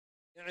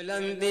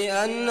اعلم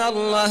بأن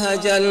الله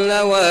جل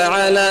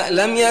وعلا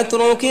لم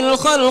يترك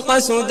الخلق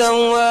سدى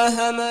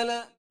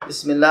وهملا.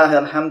 بسم الله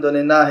الحمد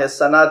لله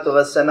الصلاة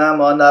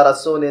والسلام على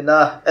رسول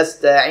الله.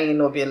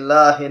 استعين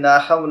بالله لا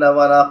حول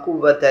ولا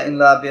قوة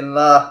إلا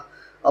بالله.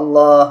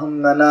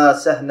 اللهم لا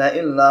سهل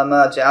إلا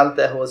ما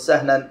جعلته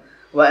سهلا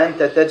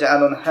وأنت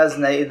تجعل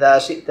الحزن إذا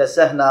شئت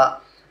سهلا.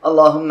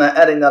 اللهم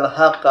أرنا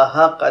الحق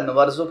حقا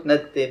وارزقنا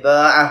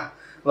اتباعه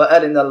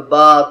وأرنا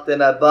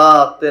الباطل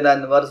باطلا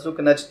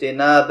وارزقنا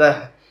اجتنابه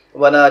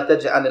ولا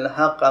تجعل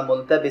الحق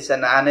ملتبسا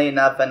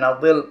علينا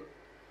فنضل.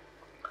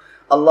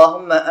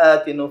 اللهم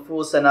آت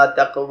نفوسنا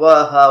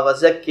تقواها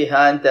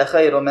وزكها أنت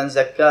خير من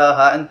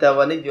زكاها أنت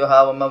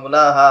وليها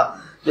ومولاها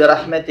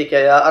برحمتك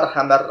يا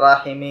أرحم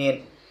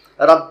الراحمين.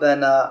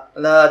 ربنا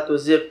لا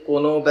تزغ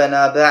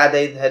قلوبنا بعد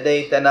إذ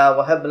هديتنا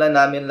وهب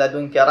لنا من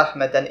لدنك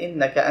رحمة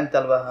إنك أنت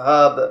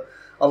الوهاب.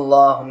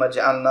 اللهم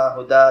اجعلنا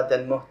هداة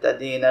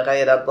مهتدين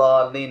غير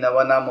ضالين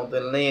ولا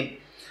مضلين.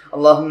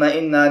 اللهم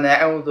إنا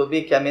نعوذ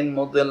بك من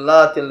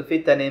مضلات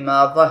الفتن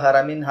ما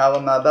ظهر منها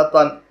وما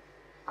بطن.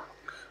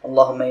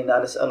 اللهم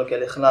إنا نسألك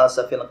الإخلاص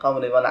في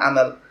القول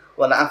والعمل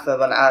والعفو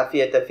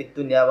والعافية في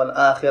الدنيا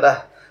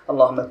والآخرة.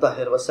 اللهم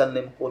طهر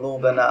وسلم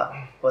قلوبنا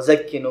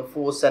وزك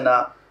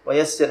نفوسنا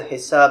ويسر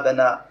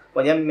حسابنا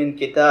ويمن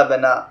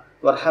كتابنا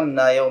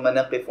وارحمنا يوم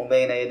نقف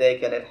بين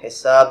يديك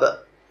للحساب.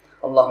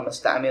 اللهم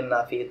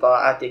استعملنا في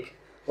طاعتك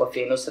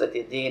وفي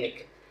نصرة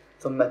دينك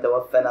ثم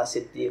توفنا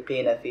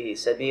صديقين في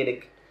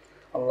سبيلك.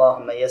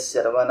 اللهم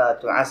يسر ولا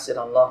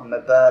تعسر. اللهم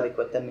بارك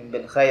وتمم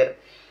بالخير.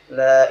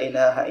 لا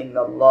إله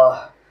إلا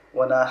الله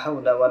ولا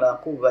حول ولا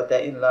قوة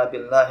إلا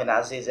بالله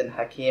العزيز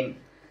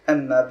الحكيم.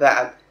 أما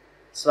بعد.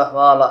 Sva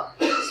hvala,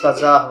 sva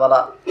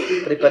zahvala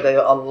pripadaju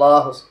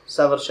Allahu,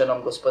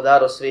 savršenom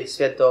gospodaru svih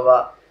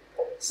svjetova.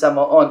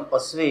 Samo On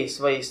od svih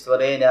svojih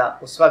stvorenja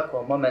u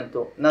svakom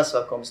momentu, na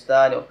svakom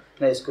stanju,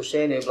 na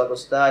iskušenju i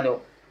blagostanju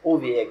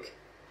uvijek,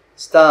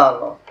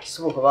 stalno,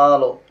 svu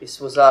hvalu i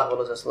svu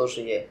zahvalu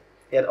zaslužuje.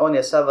 Jer On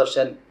je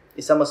savršen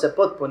i samo se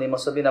potpunim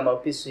osobinama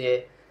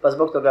opisuje, pa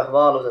zbog toga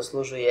hvalu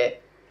zaslužuje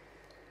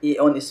i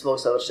On iz svog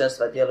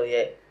savršenstva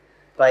djeluje,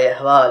 pa je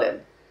hvalen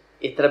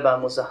i treba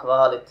Mu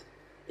zahvaliti.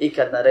 I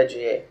kad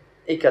naređuje,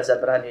 i kad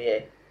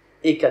zabranjuje,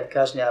 i kad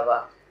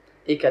kažnjava,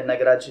 i kad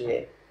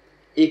nagrađuje,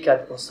 i kad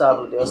u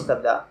sabludi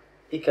ostavlja,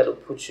 i kad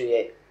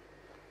upućuje,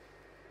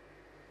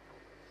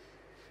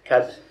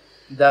 kad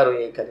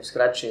daruje i kad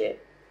uskraćuje.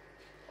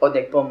 Od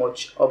njeg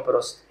pomoć,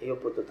 oprost i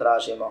uputu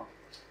tražimo.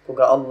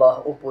 Koga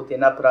Allah uputi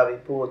na pravi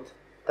put,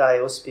 taj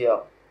je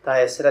uspio,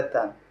 taj je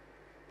sretan,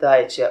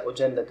 taj će u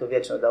džennetu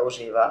vječno da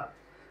uživa.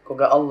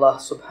 Koga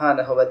Allah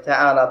subhanahu wa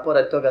ta'ala,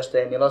 pored toga što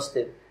je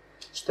milostiv,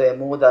 što je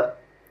mudar,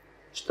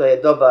 što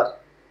je dobar,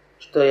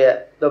 što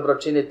je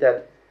dobročinitelj,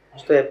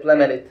 što je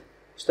plemenit,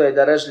 što je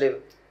darežljiv,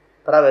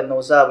 pravedno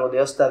u zabludi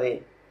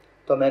ostavi,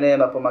 tome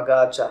nema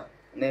pomagača,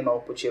 nema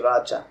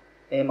upućivača,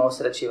 nema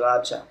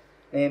usrećivača,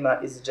 nema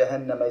iz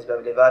džehennema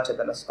izbavljivača,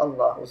 da nas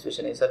Allah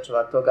uzvišeni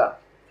sačuva toga.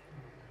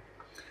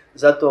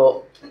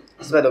 Zato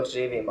sve dok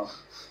živimo,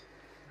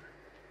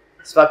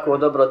 svako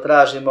dobro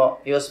tražimo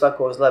i od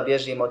svakog zla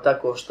bježimo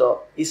tako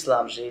što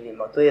Islam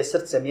živimo. To je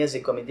srcem,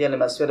 jezikom i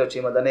djelima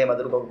svjedočimo da nema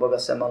drugog Boga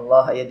sem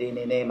Allaha,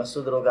 jedini nema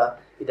sudruga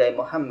i da je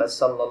Muhammed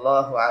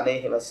sallallahu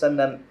alaihi wa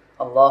sallam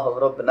Allahov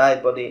rob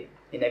najbolji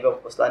i njegov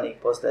poslanik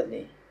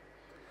posljednji.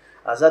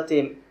 A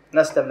zatim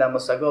nastavljamo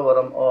sa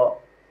govorom o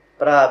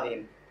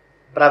pravim,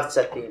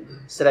 pravcatim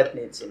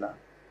sretnicima,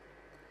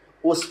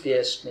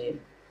 uspješnim,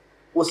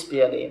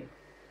 uspjelim,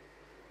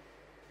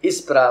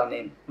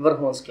 ispravnim,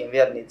 vrhunskim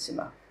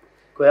vjernicima,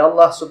 koje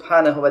Allah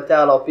subhanahu wa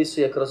ta'ala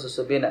opisuje kroz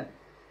osobine,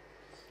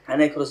 a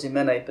ne kroz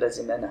imena i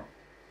prezimena.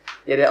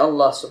 Jer je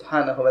Allah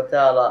subhanahu wa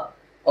ta'ala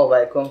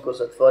ovaj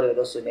konkurs otvorio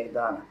do sudnjeg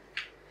dana.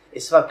 I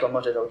svako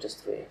može da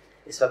učestvuje.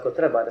 I svako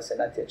treba da se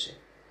natječe.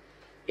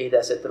 I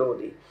da se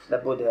trudi da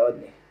bude od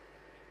njih.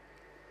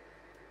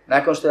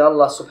 Nakon što je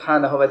Allah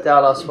subhanahu wa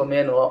ta'ala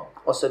spomenuo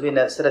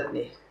osobine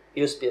sretnih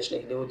i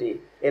uspješnih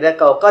ljudi i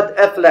rekao kad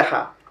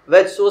efleha,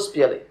 već su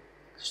uspjeli.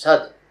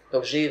 Sad,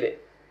 dok žive.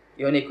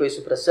 I oni koji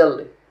su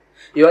preselili.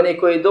 I oni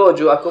koji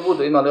dođu, ako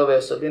budu imali ove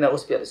osobine,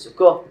 uspjeli su.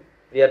 Ko?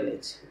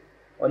 Vjernici.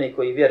 Oni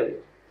koji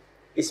vjeruju.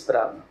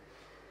 Ispravno.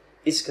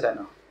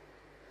 Iskreno.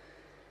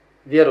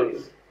 Vjeruju.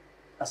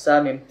 A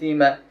samim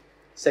time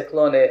se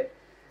klone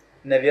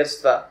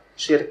nevjerstva,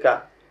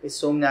 širka i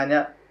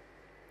sumnjanja.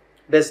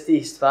 Bez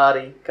tih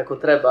stvari, kako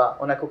treba,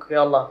 onako kako je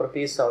Allah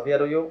propisao,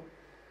 vjeruju.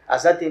 A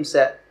zatim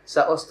se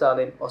sa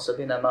ostalim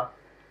osobinama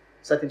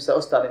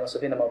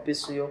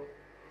opisuju.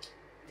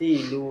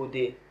 Ti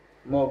ljudi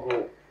mogu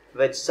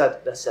već sad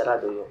da se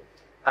raduju,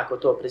 ako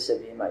to pri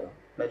sebi imaju.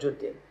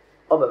 Međutim,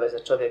 obaveza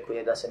čovjeku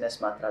je da se ne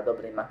smatra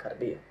dobrim makar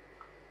bio.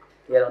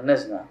 Jer on ne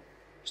zna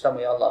šta mu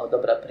je Allah od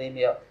dobra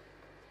primio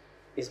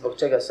i zbog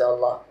čega se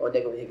Allah od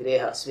njegovih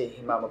grijeha, svih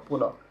imamo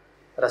puno,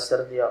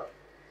 rasrdio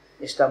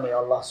i šta mu je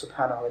Allah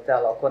subhanahu wa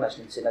ta'ala u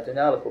konačnici na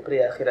dunjaluku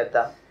prije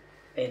ahireta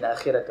i na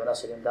ahiretu na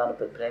sudnjem danu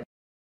pripremio.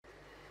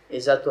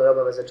 I zato je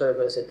obaveza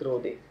čovjeku da se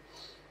trudi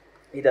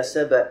i da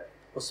sebe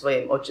u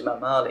svojim očima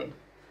malim,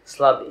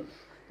 slabim,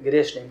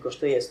 griješnim ko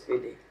što jest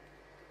vidi,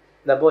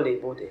 da bolji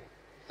bude.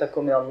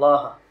 Tako mi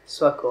Allaha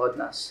svako od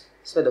nas,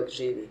 sve dok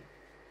živi,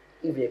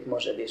 uvijek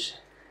može više.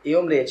 I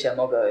umrijeće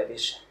mogao je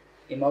više.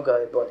 I mogao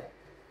je bolje.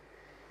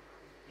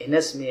 I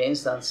ne smije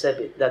insan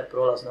sebi dati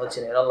prolaznu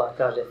ocjenu, jer Allah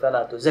kaže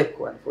فَلَا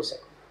تُزَكُوا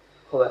أَنفُسَكُمْ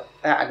هُوَ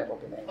أَعْلَمُ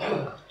بِمَا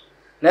يَعْمَلُونَ.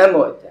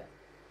 Nemojte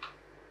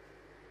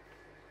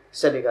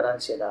sebi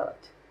garancije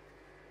davati.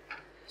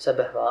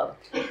 Sebe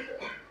hvaliti.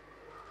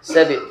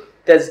 Sebi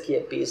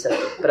tezkije pisati,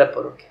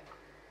 preporuke.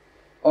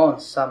 On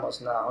samo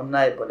zna, on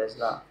najbolje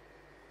zna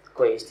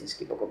koji je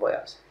istinski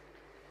bogobojazan.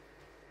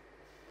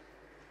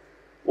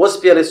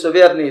 Uspjeli su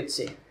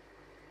vjernici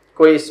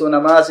koji su u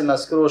namazima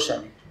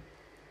skrušeni,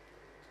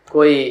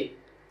 koji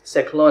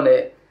se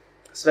klone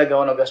svega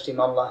onoga što im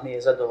Allah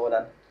nije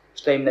zadovoljan,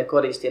 što im ne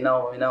koristi na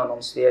ovom i na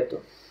onom svijetu,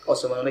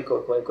 osobno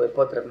onoliko koliko je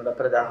potrebno da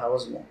predaha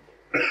uzmu,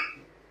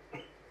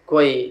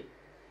 koji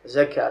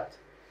zekat,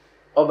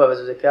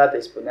 obavezu zekata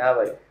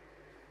ispunjavaju.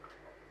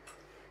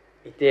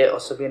 I te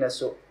osobine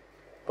su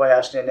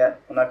pojašnjene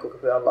onako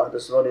kako je Allah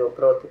dozvolio u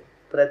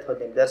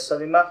prethodnim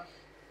dersovima.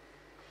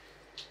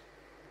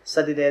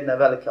 Sad ide jedna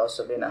velika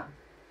osobina,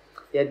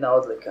 jedna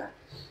odlika,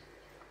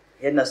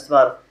 jedna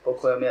stvar po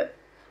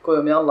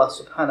kojom je Allah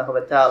subhanahu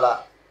wa ta'ala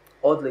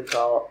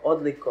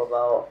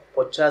odlikovao,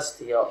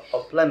 počastio,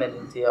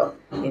 oplemenitio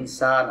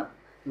insana,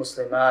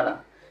 muslimana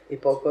i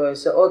po kojoj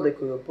se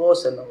odlikuju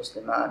posebno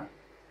muslimani.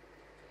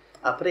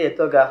 A prije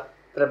toga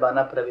treba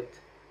napraviti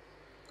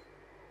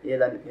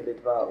jedan ili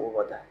dva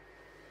uvoda.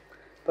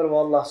 Prvo,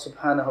 Allah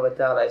subhanahu wa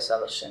ta'ala je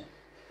savršen,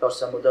 kao što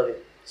sam u dovi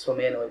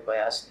spomenuo i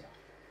pojasnio.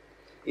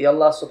 I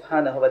Allah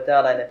subhanahu wa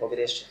ta'ala je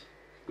nepogrešiv.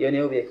 I on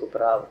je uvijek u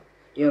pravu.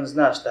 I on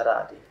zna šta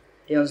radi.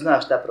 I on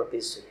zna šta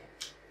propisuje.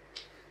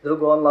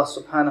 Drugo, Allah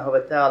subhanahu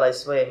wa ta'ala i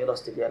svoje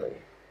milosti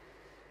djeluje.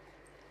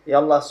 I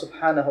Allah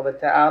subhanahu wa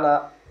ta'ala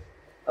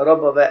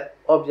robove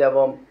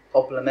objavom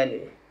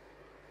oplemenjuje.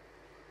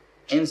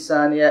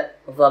 Insan je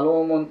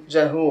zalumun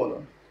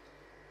džehulun.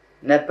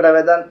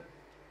 Nepravedan,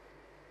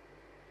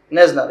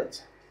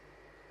 neznalica.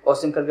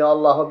 Osim kad ga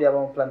Allah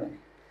objavom oplemeni.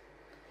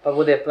 Pa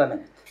bude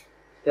plemenit.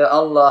 Jer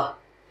Allah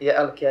je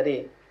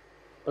Al-Karim,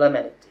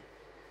 plemeniti.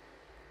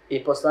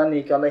 I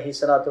poslanik alejhi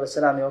salatu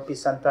vesselam je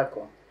opisan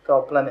tako,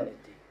 kao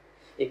plemeniti.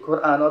 I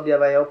Kur'an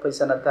objava je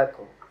opisana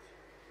tako.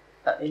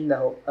 A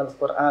innahu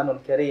al-Qur'anul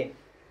Karim,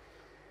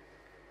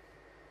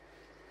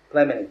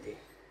 plemeniti.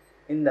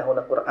 Innahu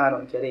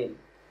al-Qur'anul Karim,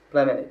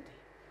 plemeniti.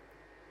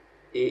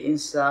 I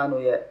insanu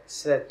je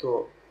sve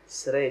to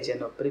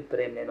sređeno,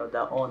 pripremljeno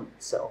da on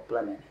se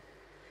oplemeni.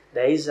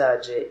 Da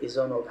izađe iz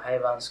onog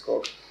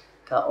hajvanskog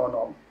ka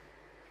onom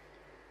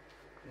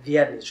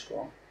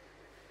vjerničkom,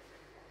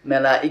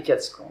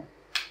 melaiketskom,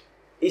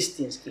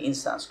 istinski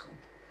insanskom.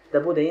 Da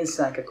bude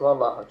insan kako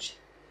Allah hoće.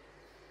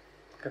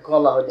 Kako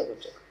Allah od njega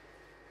očekuje.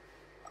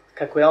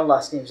 Kako je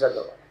Allah s njim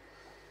zadovoljan.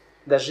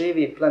 Da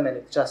živi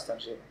plemenit, častan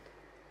život.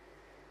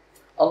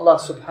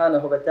 Allah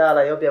subhanahu wa ta'ala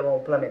je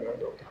objavom plemeni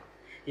od ovdje.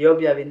 I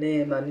objavi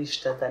nema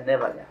ništa da ne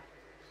valja.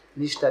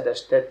 Ništa da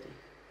šteti.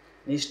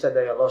 Ništa da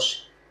je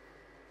loše.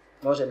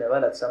 Može ne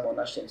valjati samo u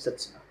našim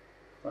srcima.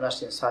 U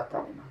našim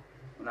shvatanjima.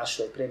 U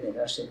našoj primjeni,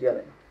 u našim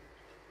djelima.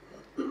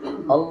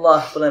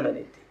 Allah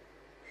plemeniti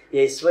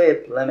je iz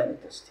svoje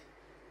plemenitosti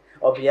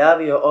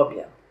objavio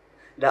objavu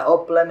da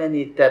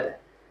oplemeni tebe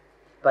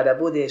pa da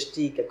budeš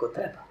ti kako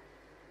treba.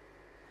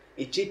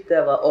 I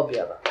čitava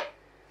objava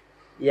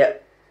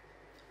je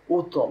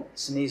u tom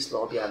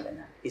smislu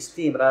objavljena i s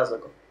tim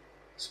razlogom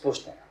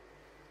spuštena.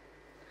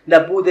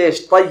 Da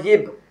budeš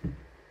tajib,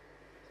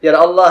 jer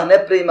Allah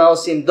ne prima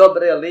osim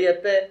dobre,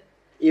 lijepe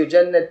i u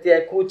džennet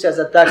je kuća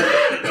za takve.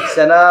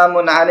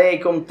 Selamun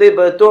alejkum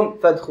tibtum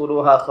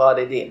fadkhuluha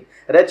khalidin.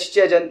 Reći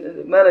će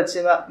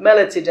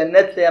meleci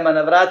džennetlijama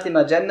na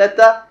vratima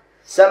dženneta,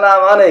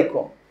 selam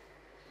alejkum.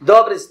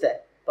 Dobri ste,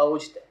 pa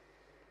uđite.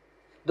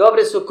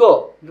 Dobri su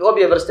ko?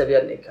 Obje vrste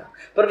vjernika.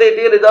 Prvi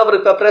bili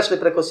dobri pa prešli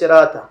preko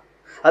sirata,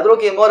 a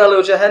drugi morali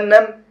u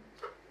džehennem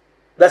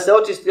da se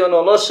očisti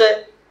ono loše,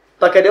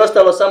 pa kad je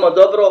ostalo samo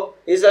dobro,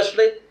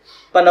 izašli,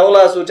 pa na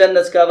ulazu u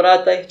džennetska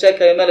vrata ih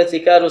čekaju meleci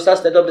i kažu sad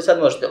ste dobri, sad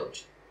možete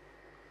ući.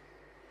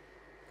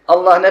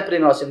 Allah ne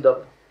prima osim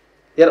dobro,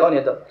 jer on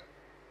je dobar.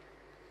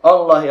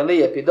 Allah je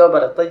lijep i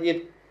dobar,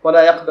 tajib, wala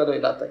yaqbalu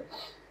illa tajib.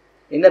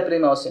 I ne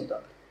prima osim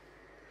dobro.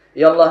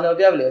 I Allah ne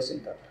objavljuje osim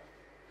dobro.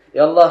 I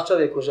Allah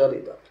čovjeku želi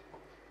dobro.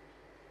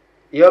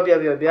 I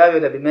objavio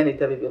da bi meni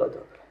tebi bilo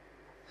dobro.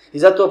 I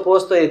zato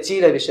postoje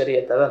ciljevi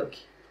šerijeta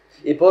veliki.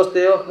 I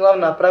postoje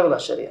glavna pravila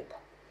šerijeta.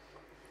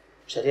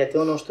 Šerijet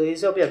je ono što je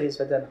iz objave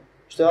izvedeno.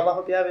 Što je Allah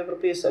objavio i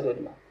propisao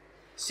ljudima.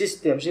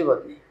 Sistem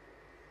životni.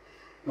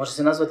 Može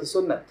se nazvati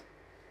sunnet.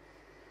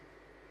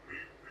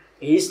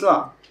 I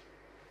islam.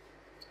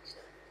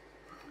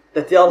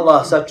 Da ti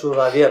Allah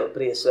sačuva vjeru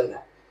prije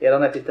svega. Jer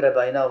ona ti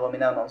treba i na ovom i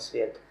na onom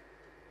svijetu.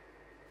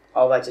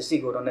 A ovaj će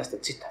sigurno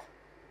nestati čitav.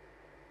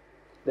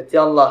 Da ti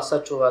Allah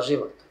sačuva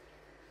život.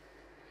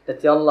 Da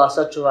ti Allah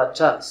sačuva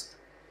čast.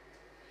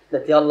 Da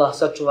ti Allah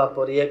sačuva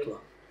porijeklo.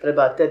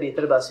 Treba tebi i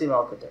treba svima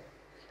oko tebe.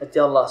 Da ti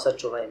Allah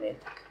sačuva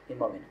imetak,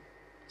 imovinu.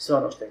 Sve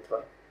ono što je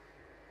tvoje.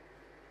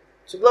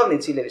 Su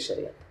glavni ciljevi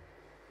šerijata.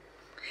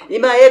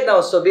 Ima jedna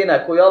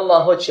osobina koju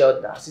Allah hoće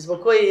od nas i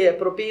zbog koje je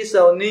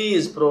propisao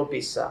niz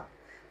propisa,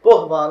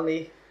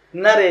 pohvalnih,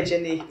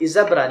 naređenih i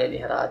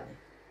zabranjenih radnji.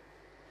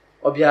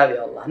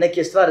 Objavio Allah.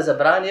 Neke stvari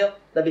zabranio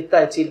da bi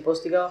taj cilj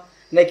postigao,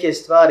 neke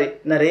stvari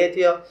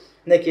naredio,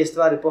 neke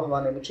stvari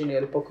pohvalnim učinio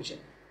ili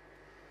pokuđenio.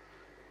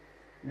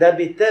 Da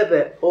bi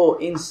tebe, o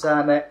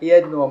insane,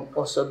 jednom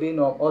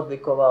osobinom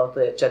odlikovao, to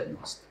je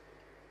čednost.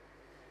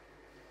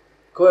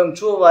 Kojom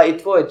čuva i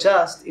tvoj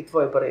čast i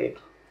tvoje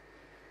porijeklo.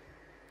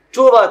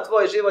 Čuva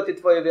tvoj život i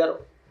tvoju vjeru.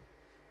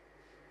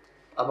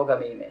 A Boga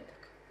mi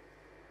imetak.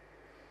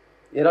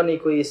 Jer oni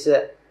koji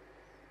se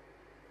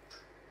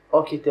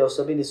okite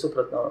osobini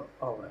suprotno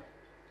ovoj,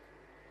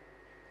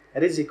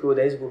 rizikuju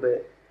da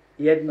izgube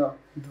jedno,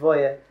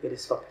 dvoje ili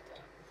svo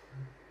petero.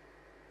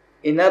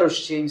 I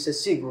narušit će im se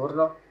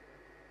sigurno,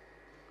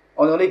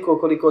 onoliko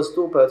koliko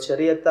odstupaju od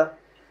šerijeta,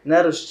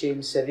 narušit će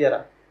im se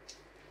vjera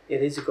i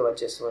rizikovat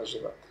će svoj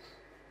život.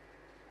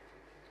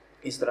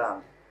 I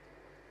zdravlje.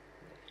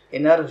 I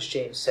narušit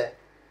će im se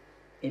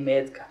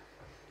imetka,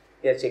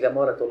 jer će ga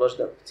morati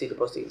uložiti da cilj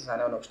postigli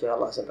znane onog što je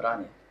Allah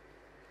zabranio.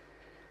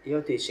 I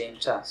otiće im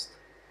čast.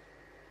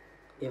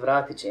 I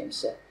vratit će im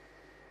se,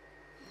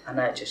 a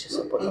najčešće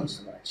se potom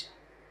smraće.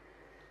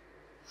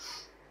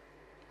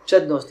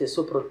 Čednost je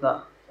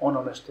suprotna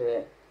onome što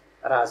je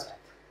razvrat,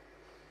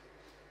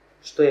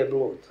 što je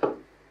blud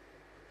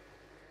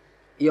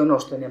i ono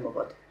što njemu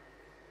vodi.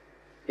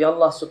 I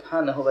Allah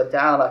subhanahu wa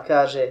ta'ala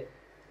kaže,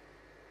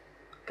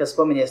 kad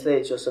spominje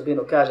sljedeću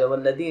osobinu, kaže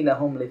وَالَّذِينَ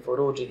هُمْ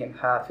لِفُرُوجِهِمْ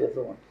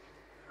حَافِظُونَ.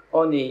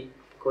 Oni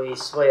koji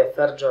svoje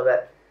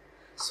fardžove,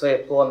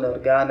 svoje polne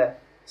organe,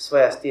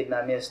 svoja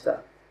stidna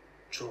mjesta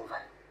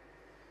čuvaju.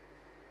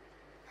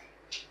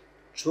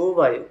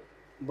 Čuvaju,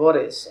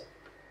 bore se,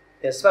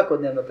 jer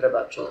svakodnevno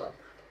treba čuvati.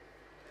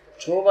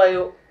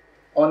 Čuvaju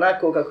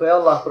onako kako je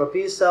Allah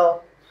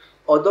propisao,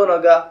 od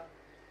onoga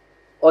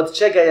od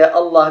čega je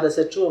Allah da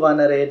se čuva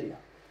naredio.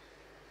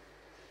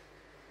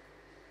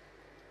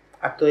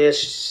 A to je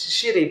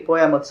širi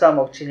pojam od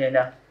samog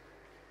činjenja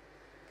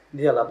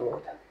djela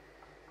bluda.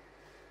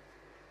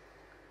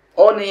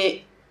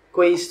 Oni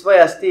koji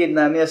svoja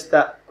stidna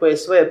mjesta, koje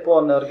svoje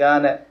polne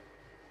organe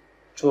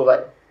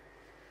čuvaju.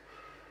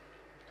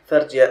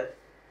 Ferdž je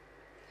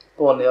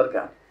polni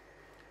organ.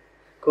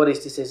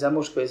 Koristi se i za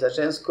muško i za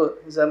žensko,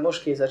 za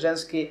muški i za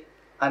ženski,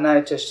 a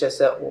najčešće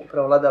se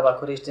prevladava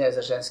korištenje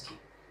za ženski.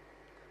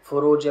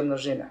 Furuđ je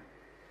množina.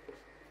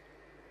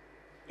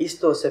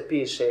 Isto se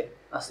piše,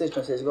 a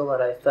slično se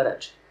izgovara i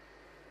feređ.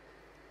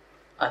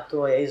 A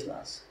to je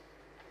izlaz,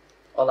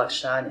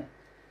 olakšanje.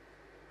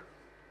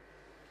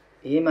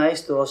 I ima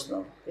istu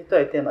osnovu. I to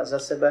je tema za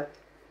sebe.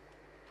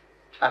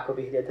 Ako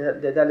bih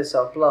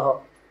detaljesao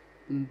plaho,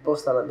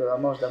 postala bi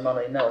vam možda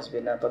malo i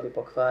neozbiljna, pa bi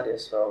pokvario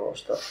sve ovo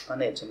što, a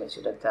nećemo ići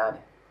u detalje.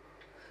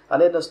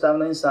 Ali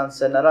jednostavno insan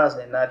se na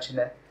razne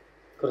načine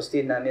kroz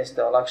stidna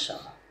mjesta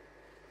olakšava.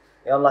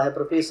 I Allah je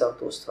propisao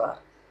tu stvar.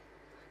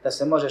 Da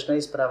se možeš na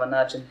ispravan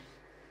način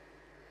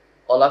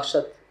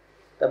olakšati,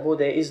 da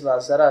bude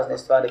izlaz za razne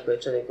stvari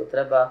koje čovjeku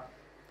treba,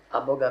 a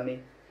Boga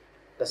mi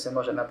da se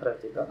može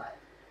napraviti donaj.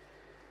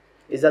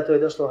 I zato je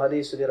došlo u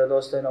hadisu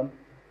vjerodostojnom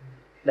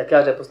da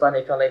kaže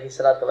poslanik alejhi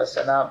salatu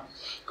vesselam,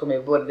 kome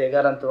je bude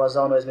garantovao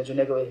za ono između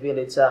njegovih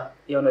vilica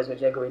i ono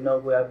između njegovih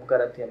nogu, ja mu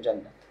garantujem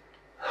džennet.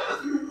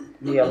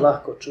 Nije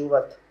lahko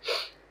čuvat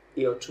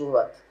i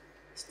očuvat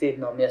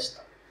stidno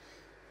mjesto.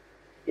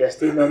 Jer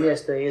stidno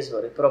mjesto je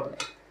izvor i problem.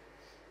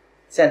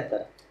 Centar.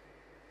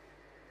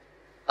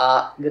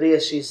 A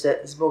griješi se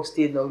zbog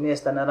stidnog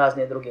mjesta na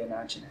razne druge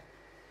načine.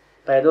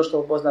 Pa je došlo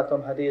u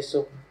poznatom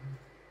hadisu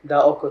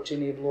da oko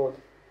čini blud,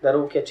 da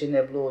ruke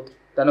čine blud,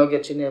 da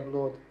noge čine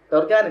blud, da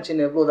organi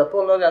čine blud, da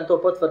polni organ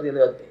to potvrdi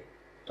ili odbije.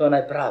 To je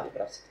onaj pravi,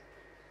 bratci.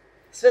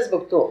 Sve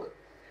zbog tog,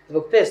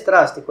 zbog te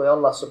strasti koje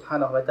Allah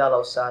subhanahu wa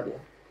ta'ala usadio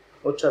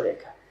od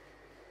čovjeka.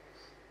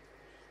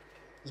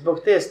 Zbog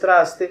te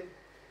strasti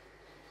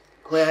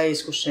koja je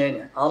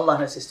iskušenja. Allah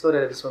nas je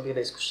stvorio da bismo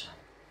bili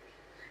iskušani.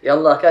 I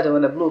Allah kaže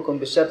وَنَبْلُوكُمْ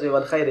بِشَرِّ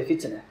وَالْخَيْرِ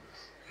فِتْنَةً.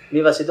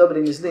 Mi vas i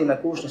dobrim i zlim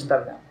na kušnju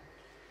stavljamo.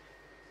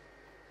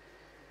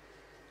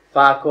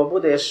 Pa ako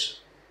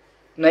budeš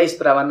na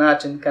ispravan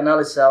način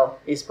kanalisao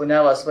i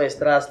ispunjavao svoje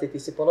strasti, ti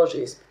si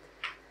položio ispit.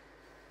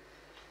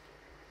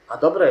 A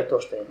dobro je to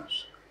što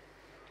imaš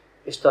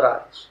i što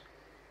radiš.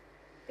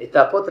 I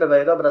ta potreba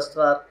je dobra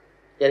stvar,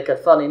 jer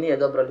kad fali nije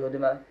dobro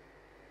ljudima,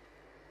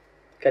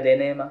 kad je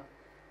nema.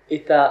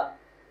 I ta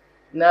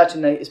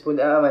način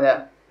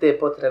ispunjavanja te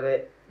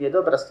potrebe je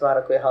dobra stvar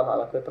ako je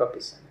halal, ako je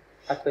propisana,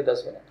 ako je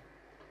dozvoljena.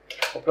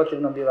 U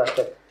protivnom biva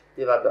šteta,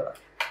 biva bela.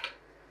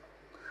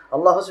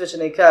 Allah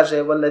uzvišeni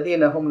kaže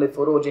وَالَّذِينَ هُمْ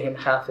لِفُرُوجِهِمْ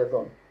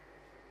حَافِظُونَ.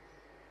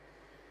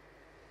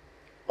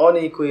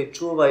 Oni koji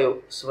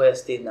čuvaju svoje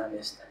stidna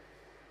mjesta,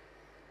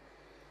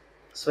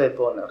 svoje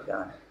polne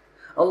organe.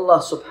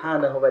 Allah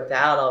subhanahu wa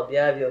ta'ala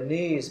objavio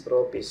niz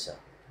propisa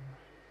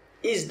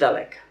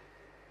izdaleka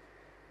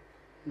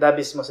da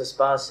bismo se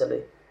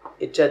spasili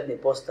i čedni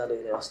postali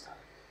ili ostali.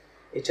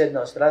 I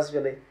čednost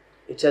razvili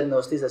i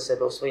čednost iza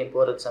sebe u svojim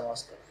porodicama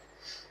ostavili.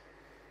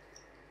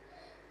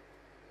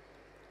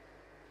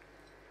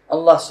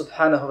 Allah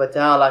subhanahu wa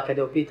ta'ala kad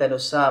je u pitanju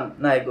sam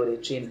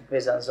najgori čin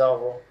vezan za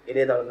ovo, ili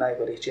jedan od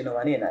najgorih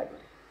činova, nije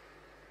najgori.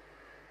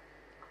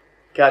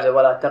 Kaže,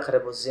 wala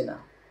taqrabu zina.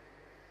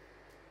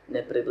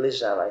 Ne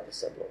približavajte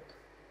se bludu.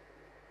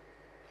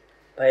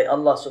 Pa je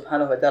Allah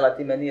subhanahu wa ta'ala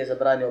time nije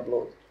zabranio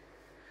blud,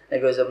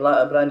 nego je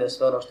zabranio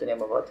sve ono što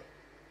njemu vodi.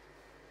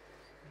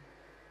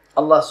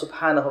 Allah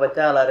subhanahu wa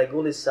ta'ala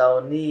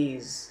regulisao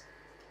niz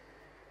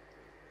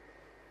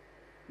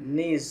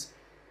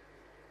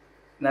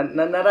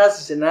na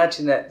različite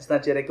načine,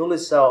 znači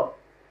regulisao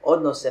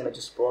odnose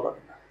među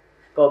spolovima.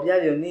 Pa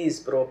objavio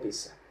niz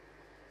propisa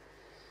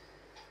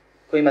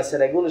kojima se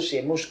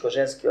reguliše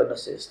muško-ženski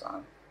odnosi u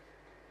islamu.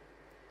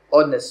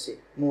 Odnosi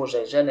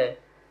muža i žene,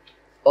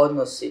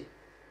 odnosi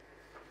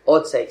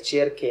oca i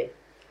kćerke,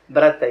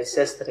 brata i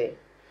sestre,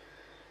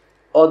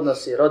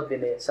 odnosi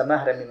rodbine sa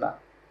mahremima,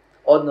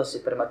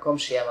 odnosi prema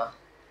komšijama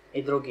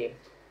i drugim,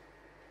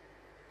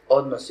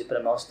 odnosi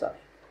prema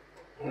ostalim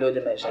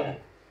ljudima i ženama.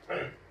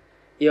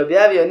 I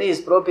objavio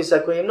niz propisa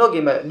koji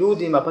mnogim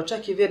ljudima, pa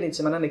čak i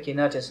vjernicima na neki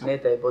način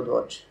smetaju bodu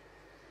oči.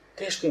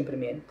 Teško im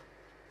primijeniti.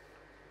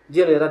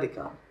 Djeluje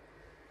radikalno.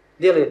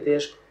 Djeluje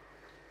teško.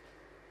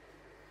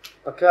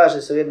 Pa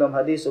kaže se u jednom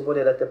hadisu,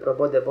 bolje da te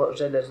probode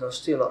željezno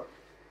štilo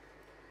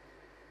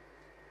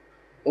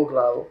u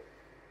glavu,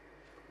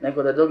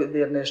 nego da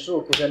dodirneš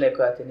ruku žene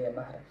koja ti nije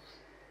mahrem.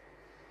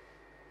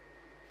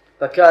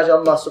 Pa kaže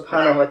Allah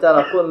subhanahu wa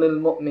ta'ala, kul lil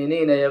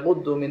mu'minine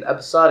yaguddu min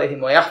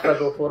absarihim wa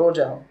yahfadu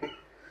furuđahum.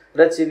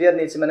 Reci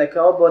vjernicima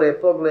neka obore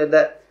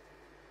poglede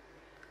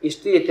i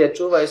štite,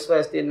 čuvaju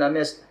svoje stidna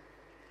mjesta.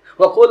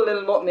 Wa kul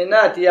lil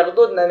mu'minati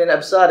yaghdudna min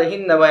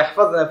absarihinna wa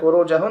yahfazna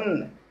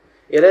furuđahunna.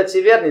 I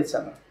reci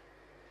vjernicama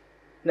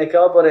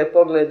neka obore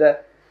poglede,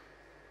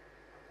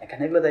 neka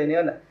ne gledaju ni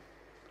one.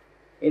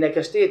 I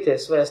neka štite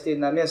svoja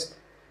stidna mjesta.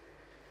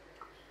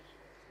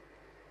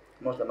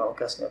 Možda malo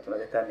kasnije o tome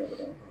detaljnije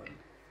budemo govorili.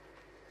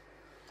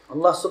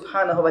 Allah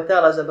subhanahu wa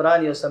ta'ala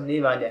zabranio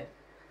samnivanje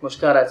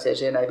muškaraca i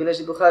žena. I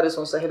bileži Buhari u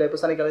svom sahihu i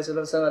poslanik alejhi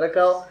salatu vesselam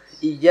rekao: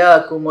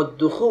 "Iyakum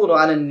ad-dukhulu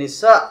 'ala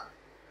an-nisa."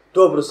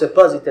 Dobro se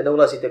pazite da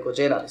ulazite kod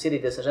žena,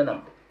 sjedite sa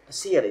ženama, da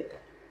sjedite.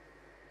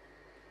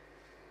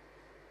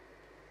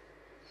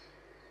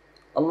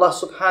 Allah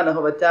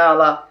subhanahu wa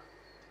ta'ala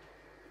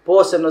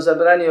posebno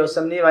zabranio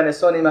samnivanje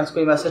s onima s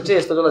kojima se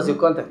često dolazi u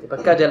kontakte. Pa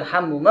kaže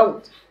alhamu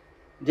maut,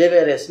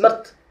 djevere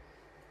smrt.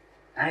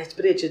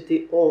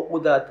 Najspriječiti o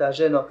udata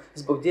ženo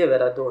zbog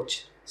djevera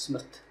doći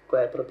smrt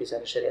koja je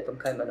propisana šerijatom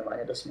kao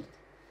imenovanje do smrti.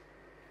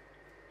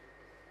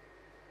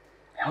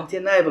 On ti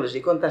je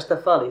najbliži, konta šta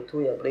fali,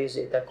 tu je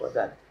bliže i tako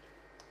dalje.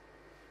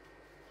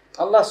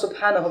 Allah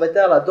subhanahu wa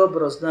ta'ala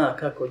dobro zna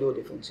kako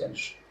ljudi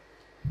funkcionišu.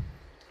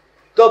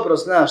 Dobro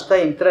zna šta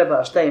im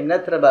treba, šta im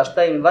ne treba,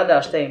 šta im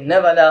valja, šta im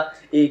ne valja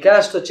i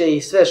na što će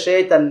ih sve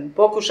šejtan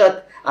pokušat,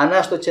 a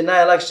na što će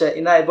najlakše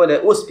i najbolje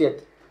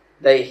uspjet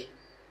da ih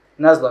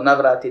nazlo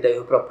navrati, da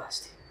ih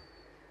upropasti.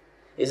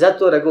 I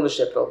zato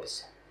reguliše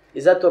propise.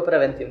 I zato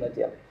preventivno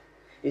djeluje.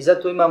 I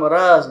zato imamo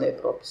razne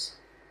propise.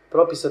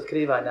 Propis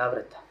otkrivanja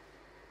avreta.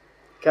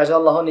 Kaže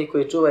Allah, oni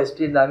koji čuvaju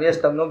stidna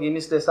mjesta, mnogi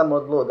misle samo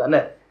od bluda.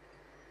 Ne.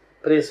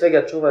 Prije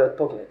svega čuvaju od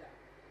pogleda.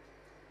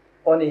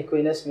 Oni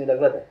koji ne smiju da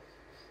gledaju.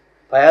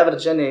 Pa je avret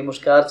žene i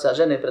muškarca,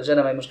 žene pred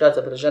ženama i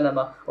muškarca pred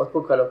ženama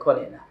otpukalo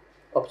koljena.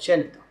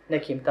 Općenito,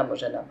 nekim tamo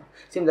ženama.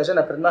 S tim da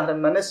žena pred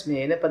mahremima ne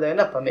smije i ne padaju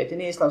na pamet i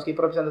nije islamski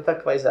propisan da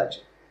takva izađe.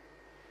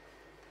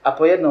 A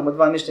po jednom od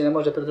dva mišljenja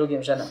može pred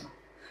drugim ženama.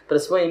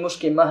 Pred svojim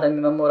muškim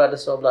mahremima mora da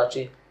se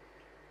oblači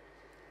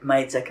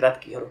majica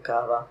kratkih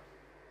rukava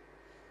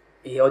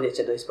i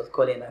odjeća do ispod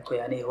koljena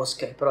koja nije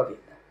uska i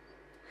providna.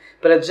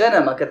 Pred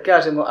ženama,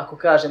 ako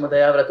kažemo da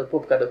je avret od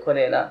pupka do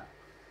koljena,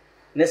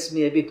 ne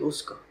smije biti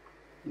usko,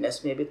 ne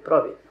smije biti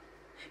providno.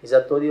 I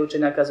zato dio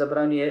učenjaka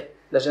zabranjuje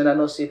da žena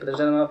nosi pred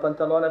ženama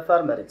pantalone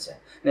farmerice.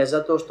 Ne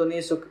zato što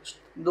nisu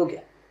duge,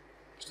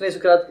 što nisu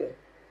kratke,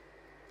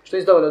 što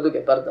nisu dovoljno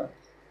duge, pardon.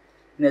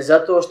 Ne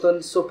zato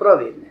što su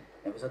providne,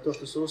 nego zato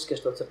što su uske,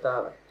 što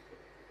ocrtavaju.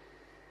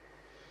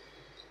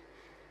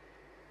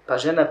 Pa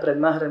žena pred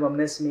mahremom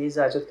ne smije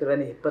izaći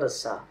otkrivenih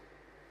prsa,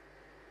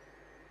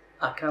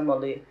 a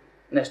kamoli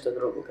nešto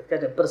drugo. Kad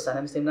kažem prsa,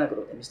 ne mislim na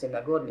grudi, mislim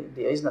na gornji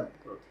dio, iznad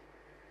grudi.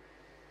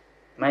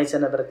 Majica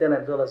na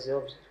vratelem dolazi u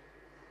obzir.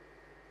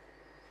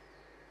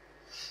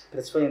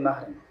 Pred svojim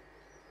mahremom.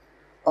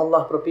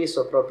 Allah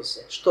propisao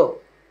propise. Što?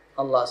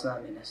 Allah zna,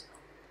 mi ne zna.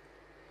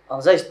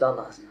 Ali zaista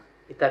Allah zna.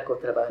 I tako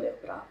treba ne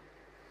pravo.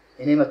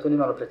 I nema tu ni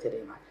malo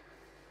pretjerivanja.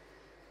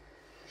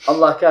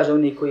 Allah kaže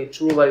oni koji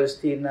čuvaju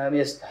stidna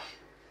mjesta.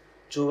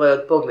 Čuvaju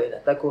od pogleda.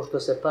 Tako što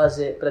se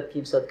paze pred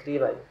kim se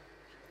otkrivaju.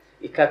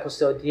 I kako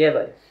se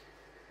odjevaju.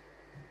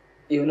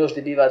 I u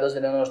nuždi biva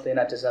dozvoljeno ono što je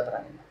inače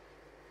zabranjeno.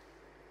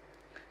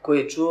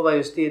 Koji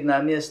čuvaju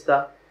stidna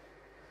mjesta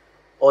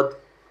od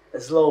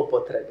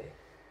zloupotrebe.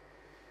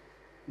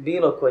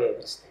 Bilo koje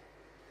vrste.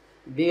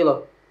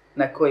 Bilo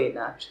na koji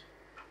način.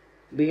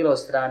 Bilo od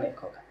strane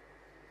koga.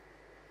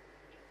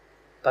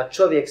 Pa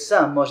čovjek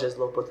sam može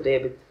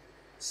zloupotrijebiti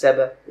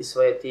sebe i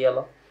svoje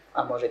tijelo,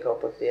 a može ga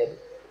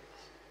upotrijebiti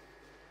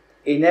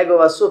i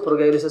njegova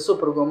supruga ili sa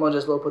suprugom može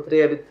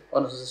zloupotrijebiti,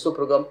 odnosno sa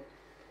suprugom,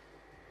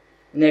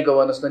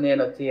 njegovo, odnosno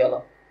njeno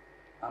tijelo,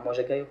 a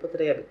može ga i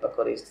upotrijebiti pa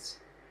koristiti se.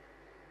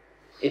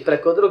 I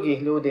preko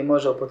drugih ljudi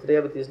može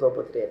upotrijebiti i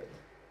zloupotrijebiti.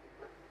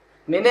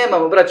 Mi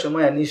nemamo, braćo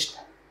moja, ništa.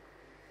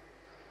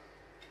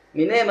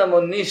 Mi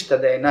nemamo ništa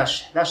da je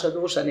naše. Naša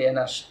duša nije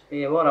naša.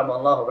 Mi je moramo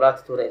Allahu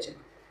vratiti uređeno,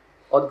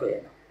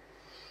 odgojeno,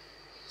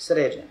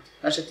 sređeno.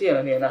 Naše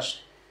tijelo nije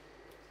naše.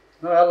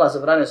 No je Allah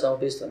zabranio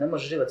samoubistvo. Ne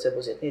možeš život sebi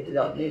uzeti.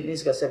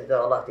 Nisi ga sebi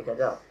dao, Allah ti ga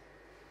dao.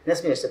 Ne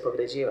smiješ se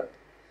povređivati.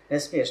 Ne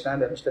smiješ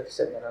namjerno štetu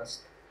sebi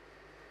nanositi.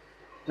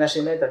 Naš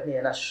imetak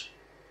nije naš.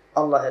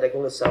 Allah je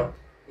regulisao.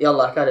 I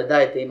Allah kaže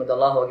dajte im od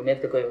Allahovog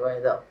imetka koji vam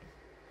je dao.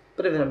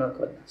 Privremeno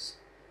kod nas.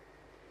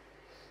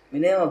 Mi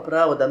nemamo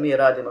pravo da mi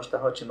radimo šta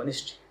hoćemo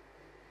nišći.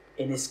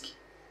 I niski.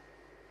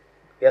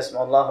 Jer smo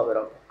Allahove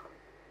robe.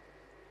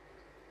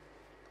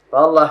 Pa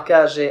Allah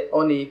kaže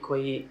oni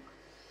koji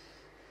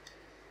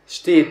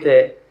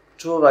štite,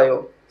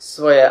 čuvaju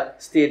svoja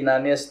stidna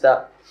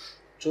mjesta,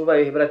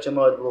 čuvaju ih, braće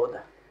moje, od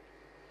bluda.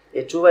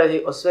 I čuvaju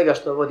ih od svega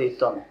što vodi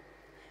tome.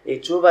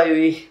 I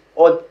čuvaju ih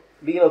od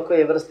bilo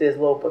koje vrste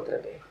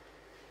zloupotrebe.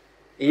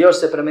 I još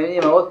se prema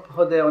njima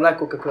ophode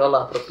onako kako je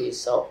Allah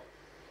propisao.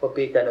 Po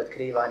pitanju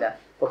otkrivanja,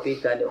 po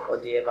pitanju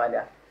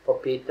odjevanja, po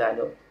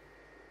pitanju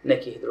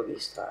nekih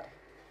drugih stvari.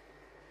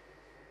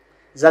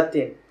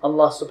 Zatim,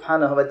 Allah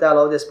subhanahu wa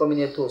ta'ala ovdje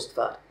spominje tu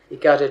stvar i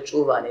kaže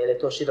čuvanje, jer je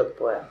to širok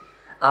pojam.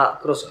 A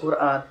kroz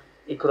Kur'an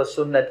i kroz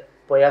sunnet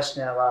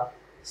pojašnjava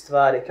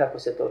stvari kako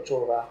se to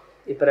čuva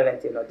i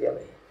preventivno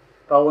djeluje.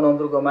 Pa u onom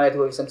drugom ajetu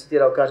koji sam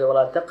citirao kaže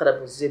Wala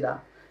taqrabu zina,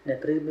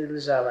 ne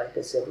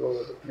približavajte se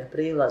bludu, ne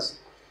prilazi,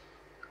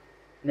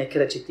 ne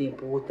kreći tim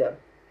putem.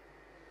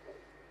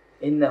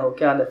 Innehu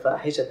kane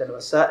fahišatan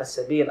wa sa'a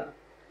sabila.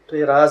 To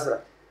je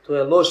razvrat, to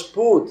je loš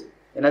put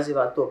i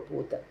naziva to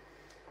putem.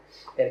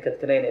 Jer kad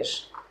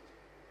kreneš,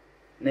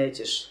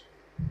 nećeš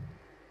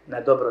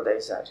na dobro da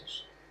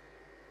izađeš.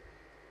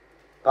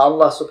 Pa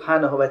Allah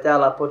subhanahu wa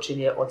ta'ala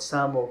počinje od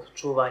samog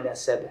čuvanja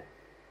sebe.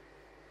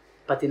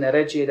 Pa ti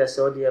naređuje da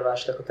se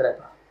odjevaš kako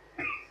treba.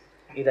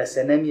 I da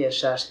se ne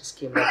miješaš s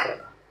kim ne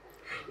treba.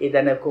 I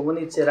da ne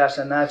komuniciraš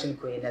na način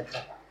koji ne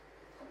treba.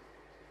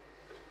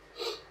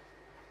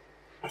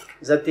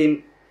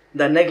 Zatim,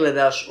 da ne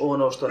gledaš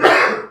ono što ne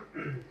treba.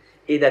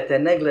 I da te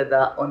ne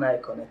gleda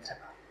onaj ko ne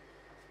treba.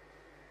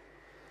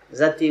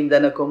 Zatim, da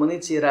ne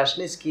komuniciraš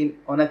ni s kim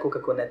onako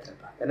kako ne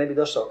treba. Da ne bi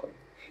došao kod.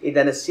 I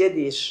da ne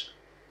sjediš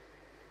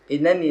i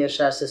ne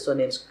miješaš se s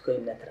onim s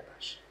kojim ne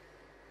trebaš.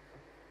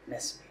 Ne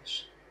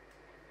smiješ.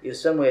 I u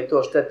svemu je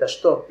to šteta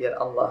što? Jer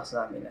Allah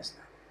zna, mi ne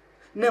zna.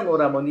 Ne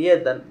moramo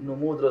nijednu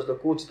mudrost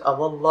dok učiti, a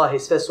vallahi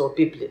sve su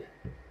opipljive.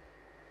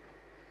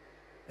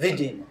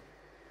 Vidimo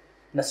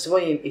na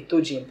svojim i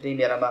tuđim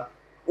primjerama,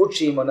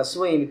 učimo na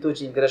svojim i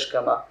tuđim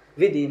greškama,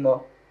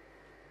 vidimo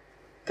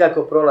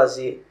kako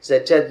prolazi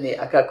zečedni,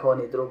 a kako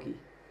oni drugi.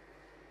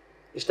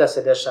 I šta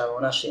se dešava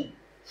u našim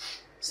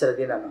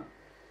sredinama.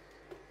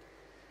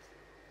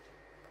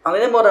 Ali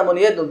ne moramo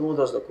nijednu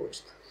mudrost dok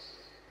učiti.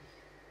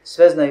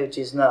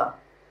 Sveznajući zna,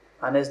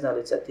 a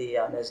neznalica ti i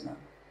ja ne znam.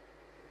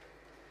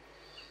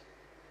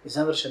 I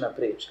završena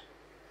priča.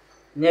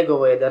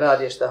 Njegovo je da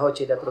radi šta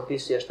hoće i da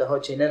propisuje šta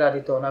hoće i ne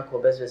radi to onako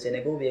bez veze,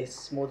 nego uvijek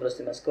s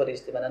mudrostima, s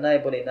koristima, na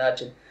najbolji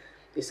način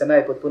i sa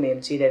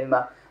najpotpunijim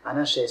ciljevima, a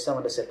naše je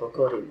samo da se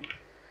pokorimo.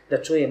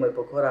 Da čujemo i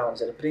pokoravamo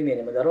se, da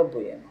primjenimo, da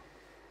robujemo,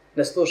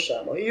 da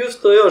slušamo. I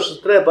usto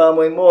još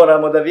trebamo i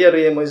moramo da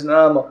vjerujemo i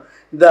znamo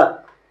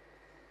da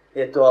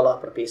je to Allah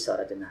propisao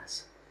radi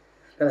nas.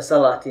 Da nas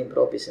Allah tim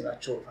propisima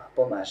čuva,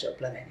 pomaže,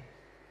 oplemeni.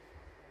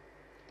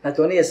 A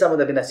to nije samo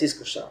da bi nas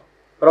iskušao,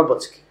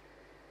 robotski.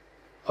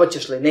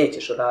 Hoćeš li,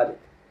 nećeš uraditi.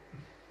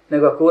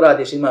 Nego ako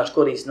uradiš, imaš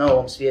korist na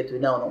ovom svijetu i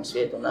na onom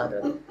svijetu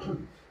nagradu.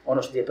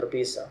 Ono što ti je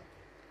propisao.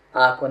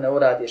 A ako ne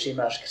uradiš,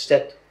 imaš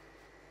štetu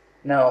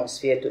na ovom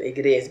svijetu i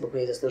grijeh zbog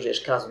koji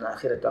zaslužuješ kaznu na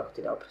ahiretu ako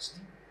ti ne oprosti.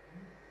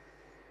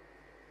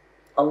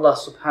 Allah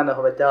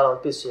subhanahu wa ta'ala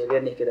opisuje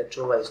vjernike da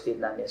čuvaju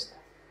stidna mjesta.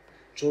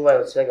 Čuvaju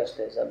od svega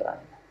što je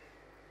zabranjeno.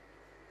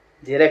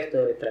 Direktno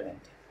ili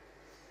preventivno.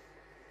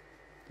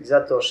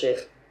 Zato šejh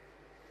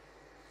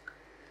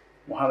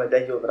Muhammed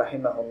Ejub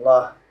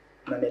rahimahullah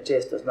nam je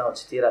često znao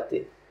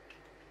citirati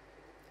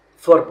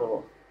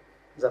formulu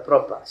za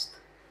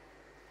propast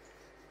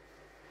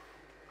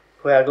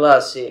koja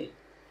glasi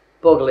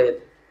pogled,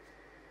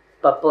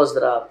 pa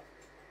pozdrav,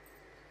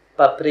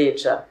 pa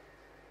priča,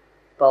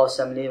 pa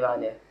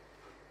osamljivanje,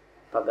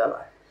 pa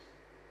belaj,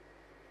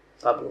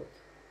 pa blud.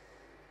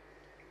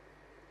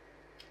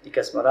 I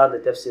kad smo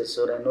radili tefsir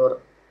sure Nur,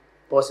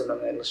 posebno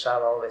me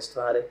naglašava ove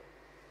stvari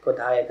kod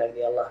ajeta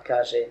gdje Allah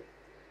kaže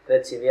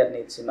reci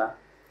vjernicima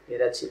i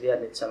reci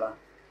vjernicama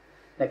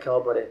neka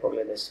obore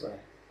poglede svoje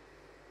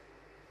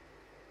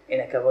i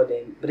neka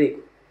vode im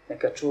brigu,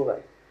 neka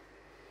čuvaju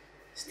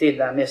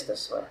stidna mjesta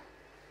svoja.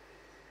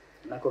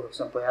 Onako kako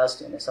sam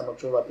pojasnio, ne samo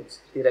čuvati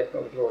direktno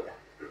od bluda.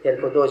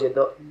 Jer ko dođe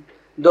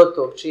do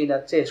tog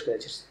čina, teško da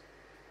ćeš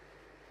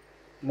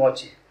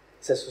moći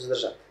se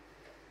suzdržati.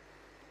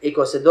 I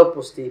ko se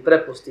dopusti i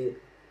prepusti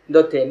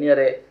do te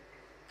mjere,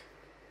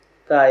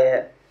 taj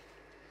je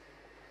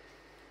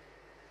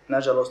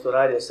nažalost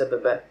uradio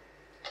sebebe,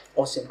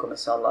 osim kome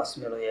se Allah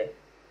smiluje,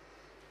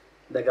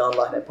 da ga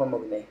Allah ne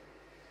pomogne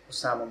u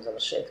samom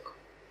završetku.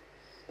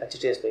 Pa će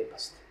često i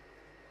pasti.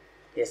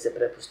 Jer se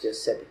prepustio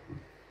sebi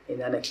i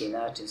na neki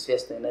način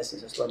svjesno i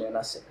nesvjesno slonio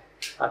na sebe.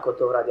 Ako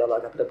to uradi,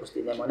 Allah ga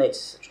prepusti njemu, neće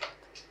se sačuvati.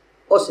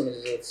 Osim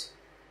izuzeci.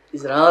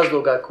 Iz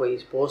razloga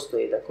koji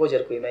postoji,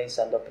 također koji me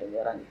insan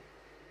doprinio ranije.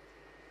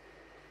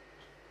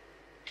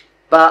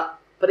 Pa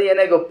prije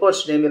nego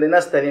počnem ili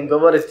nastavim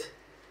govoriti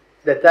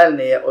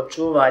detaljnije o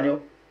čuvanju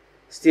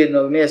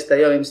stidnog mjesta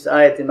i ovim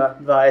ajetima,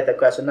 2 ajeta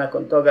koja su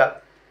nakon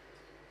toga,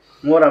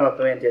 moramo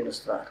napomenuti jednu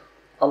stvar.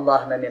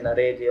 Allah nam je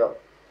naredio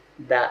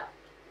da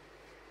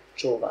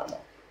čuvamo.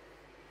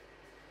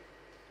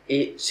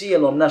 I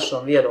cijelom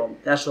našom vjerom,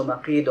 našom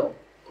akidom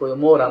koju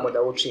moramo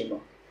da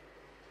učimo,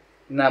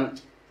 nam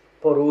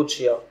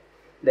poručio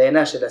da je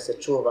naše da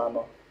se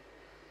čuvamo,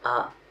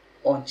 a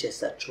on će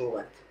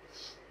sačuvati.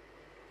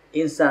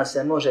 Insan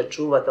se može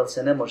čuvati, ali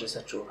se ne može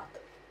sačuvati.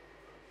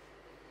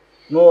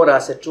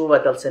 Mora se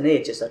čuvati, ali se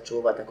neće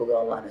sačuvati ako ga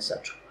Allah ne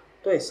sačuva.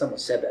 To je samo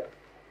sebe,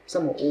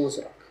 samo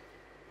uzrok.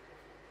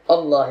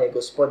 Allah je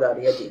gospodar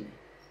jedini.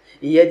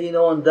 I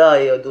jedino on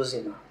daje i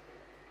oduzima.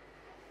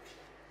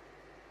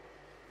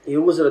 I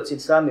uzroci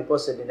sami po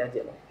sebi ne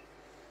djeluju.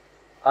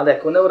 Ali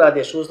ako ne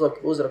uradiš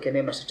uzroke,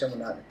 nemaš se čemu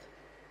nadati.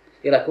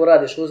 Jer ako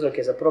uradiš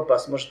uzroke za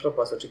propast, možeš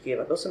propast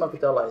očekivati. Osim ako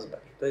te Allah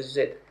izbavi. To je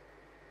izuzetak.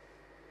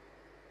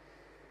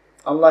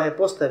 Allah je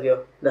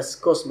postavio da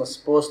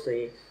kosmos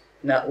postoji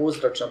na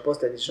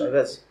uzročno-posljedičnoj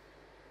vezi.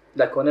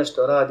 Da ako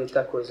nešto radi,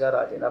 tako i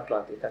zaradi,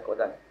 naplati i tako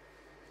dalje.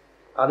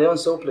 Ali on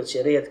se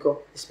upliče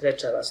rijetko i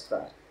sprečava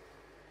stvar.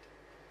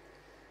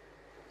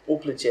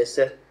 Upliče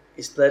se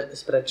i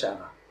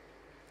sprečava.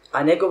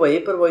 A njegovo je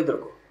i prvo i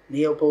drugo.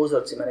 Nije po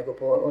uzorcima, nego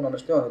po onome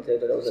što on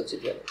treba da uzorci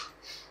djeluju.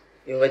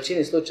 I u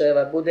većini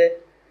slučajeva bude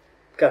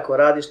kako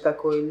radiš,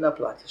 tako i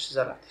naplatiš,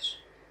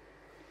 zaradiš.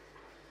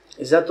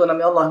 I zato nam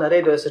je Allah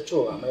naredio da se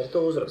čuvamo, jer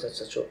to je uzrok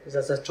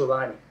za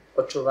sačuvanje,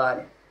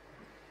 očuvanje.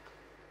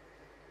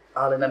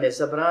 Ali nam je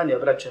zabranio,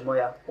 braćo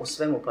moja, u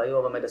svemu pa i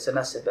ovome da se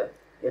na sebe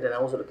jedne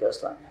uzroke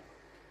oslanjamo.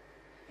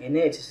 I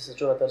neće se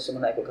sačuvati osim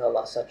onaj koga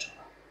Allah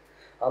sačuva.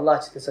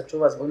 Allah će te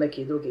sačuvati zbog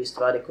nekih drugih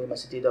stvari kojima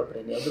si ti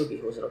doprinio, od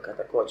drugih uzroka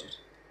također.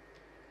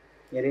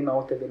 Jer ima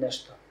u tebi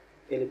nešto,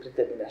 ili pri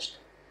tebi nešto.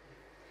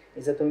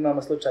 I zato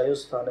imamo slučaj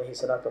Jusufa alejhi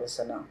salatu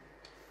vesselam.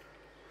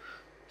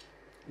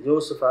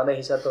 Jusuf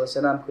alejhi salatu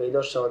vesselam koji je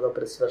došao do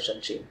pred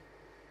svršen čin.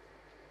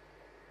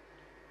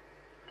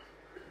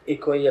 I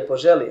koji je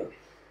poželio,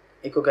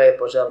 i koga je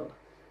poželio.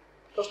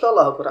 To što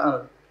Allah u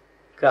Kur'anu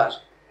kaže.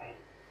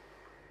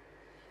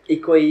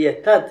 I koji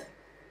je tad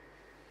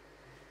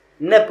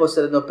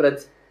neposredno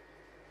pred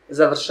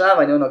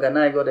završavanje onoga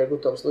najgoreg u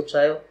tom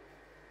slučaju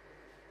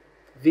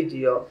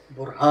vidio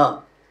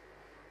burhan,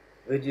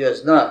 vidio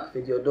znak,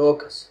 vidio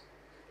dokaz,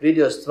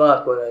 vidio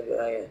stvar koja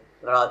ga je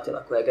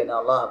vratila, koja ga je na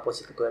Allaha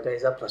posjetila, koja ga je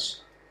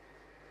zaplašila.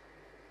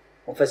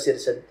 Mufesiri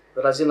se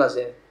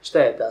razilaze šta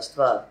je ta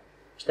stvar,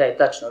 šta je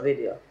tačno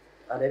vidio,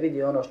 a ne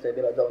vidio ono što je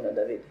bilo dovoljno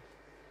da vidi.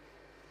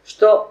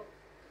 Što?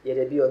 Jer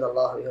je bio od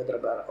Allahovih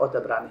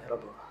odabranih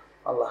robova.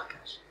 Allah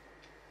kaže.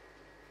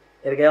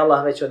 Jer ga je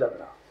Allah već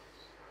odabrao.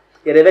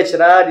 Jer je već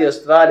radio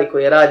stvari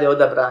koje rade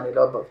odabrani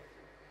robovi.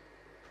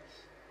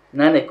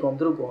 Na nekom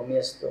drugom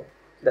mjestu,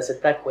 da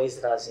se tako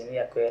izrazim,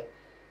 iako je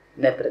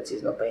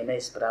neprecizno pa i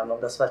neispravno,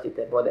 da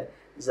shvatite bolje,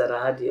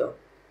 zaradio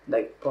da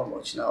je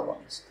pomoć na ovom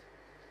mjestu.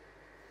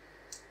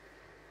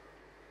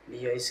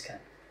 Bio iskren,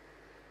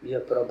 bio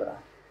probran,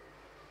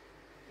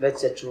 već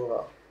se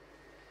čuvao,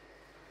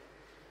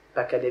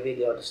 pa kad je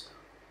vidio odustao.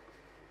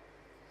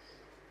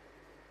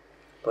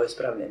 To je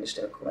ispravljeno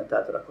mišljenje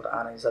komentatora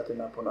Kur'ana i zato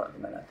ima puno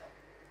argumenta.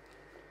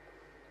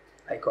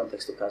 A i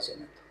kontekst ukazuje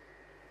na to.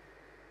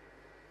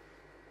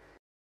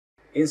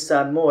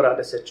 Insan mora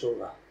da se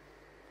čuva.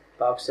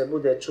 Pa ako se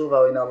bude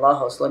čuvao i na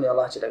Allaha oslonio,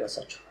 Allah će da ga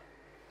sačuva.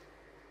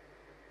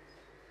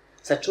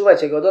 Sačuvat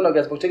će ga od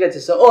onoga zbog čega će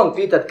se on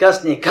pitat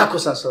kasnije kako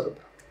sam se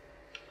odubrao.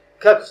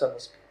 Kako sam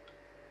uspio.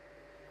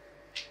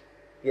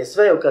 Je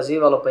sve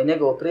ukazivalo, pa i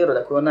njegovo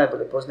priroda koju on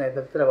najbolje poznaje,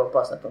 da bi trebao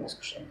past na tom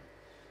iskušenju.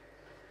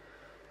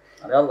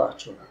 Ali Allah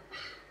čuva.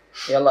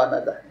 I Allah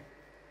nadahne.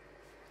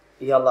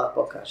 I Allah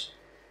pokaže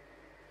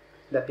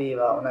da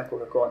biva onako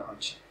kako on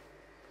hoće.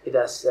 I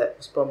da se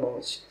uz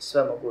pomoć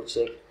sve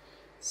mogućeg,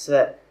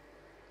 sve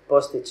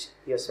postići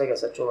i od svega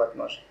sačuvat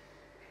može.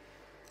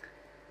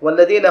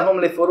 وَالَّذِينَ هُمْ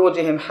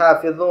لِفُرُوجِهِمْ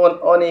حَافِظُونَ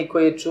Oni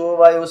koji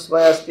čuvaju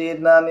svoja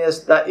stidna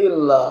mjesta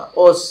illa,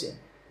 osim.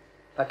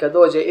 A kad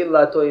dođe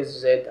illa, to je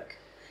izuzetak.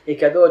 I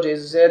kad dođe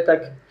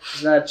izuzetak,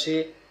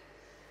 znači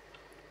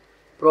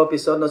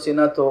propis odnosi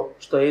na to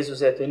što je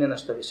izuzeto i ne na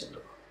što više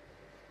drugo.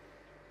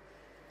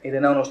 Ili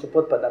na ono što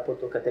potpada pod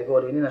tu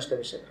kategoriju i ni na što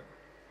više drugo.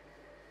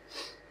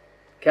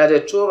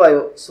 Kaže,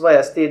 čuvaju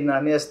svoja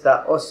stidna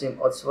mjesta osim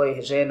od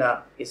svojih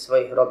žena i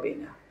svojih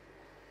robinja.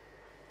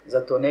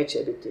 Zato neće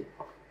biti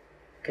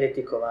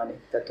kritikovani,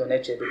 zato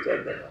neće biti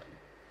odgovorni.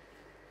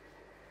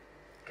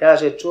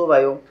 Kaže,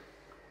 čuvaju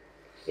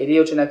I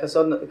dio učenjaka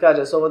kaže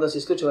da se ovo odnosi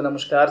isključivo na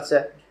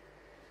muškarce,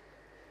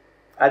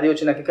 a dio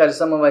učenjaka kaže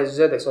samo ovaj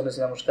izuzetak se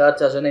odnosi na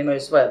muškarce, a žene imaju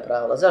svoja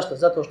pravila. Zašto?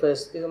 Zato što je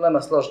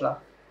dilema složna,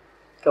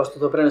 kao što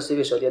to prenosi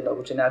više od jednog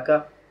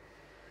učenjaka,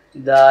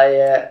 da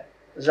je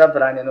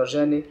zabranjeno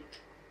ženi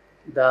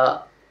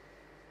da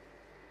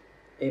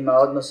ima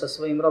odnos sa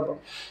svojim robom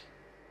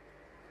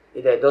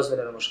i da je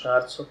dozvoljeno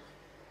muškarcu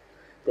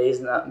da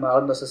ima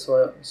odnos sa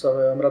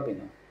svojom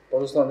robinom.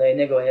 Pod uslovom da je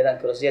njegova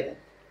 1/1,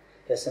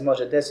 jer se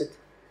može desiti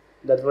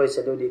da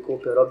dvojice ljudi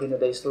kupe robinu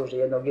da ih služi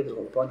jednog i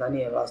drugog, pa onda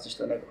nije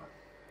vlasništvo njegova.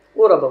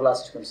 U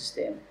robovlasničkom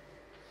sistemu,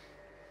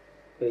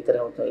 koji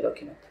trenutno i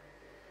dokinut.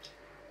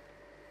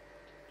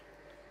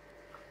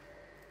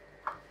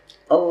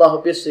 Allah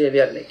opisuje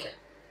vjernike.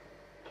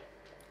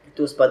 I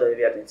tu spadaju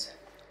vjernice.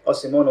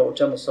 Osim ono u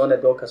čemu su one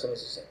dokazom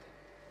izuzete.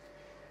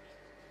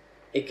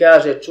 I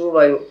kaže,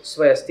 čuvaju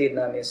svoja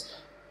stidna mjesta.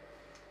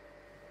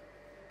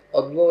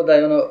 Od bluda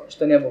i ono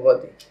što njemu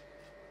vodi.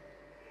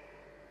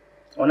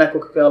 Onako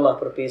kako je Allah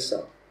propisao.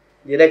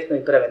 Direktno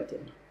i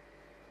preventivno.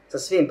 Sa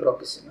svim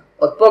propisima.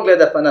 Od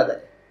pogleda pa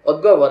nadalje.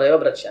 Od govora i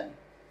obraćanja.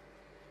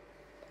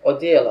 Od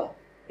dijela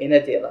i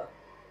nedjela.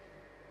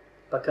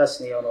 Pa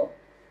kasnije ono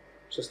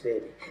što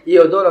slijedi. I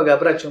od onoga,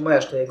 braćo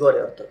moja, što je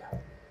gore od toga.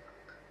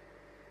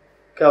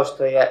 Kao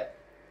što je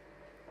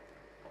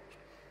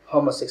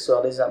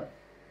homoseksualizam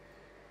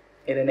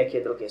ili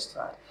neke druge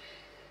stvari.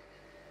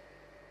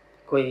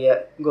 Koji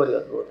je gori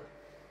od bluda.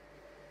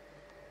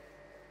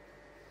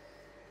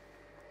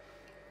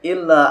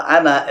 Illa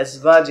ana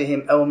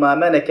azvajihim aw ma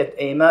malakat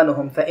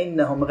aymanuhum fa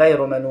innahum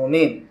ghayru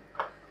manumin.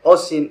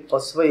 Osim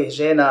od svojih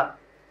žena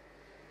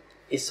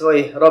i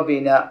svojih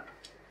robinja,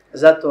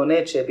 zato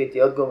neće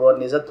biti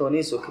odgovorni, zato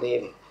nisu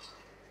krivi.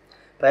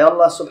 Pa je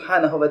Allah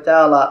subhanahu wa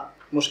ta'ala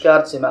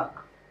muškarcima,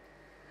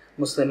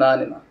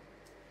 muslimanima,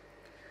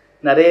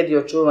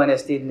 naredio čuvanje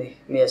stidnih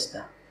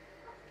mjesta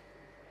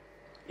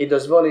i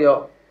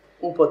dozvolio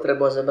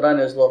upotrebu,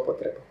 zabranio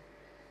zloupotrebu.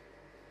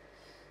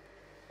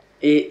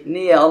 I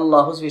nije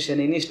Allah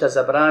uzvišeni ništa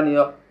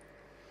zabranio,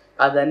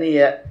 a da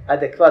nije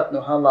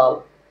adekvatno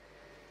halal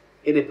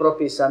ili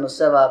propisano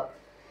sevap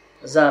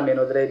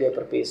zamjenu odredio i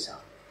propisao.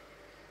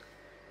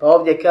 Pa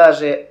ovdje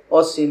kaže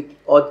osim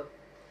od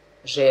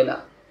žena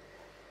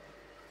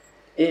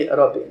i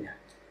robinja.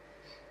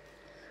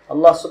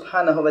 Allah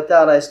subhanahu wa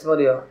ta'ala je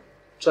stvorio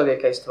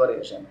čovjeka i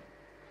stvorio ženu.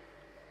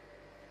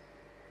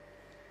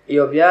 I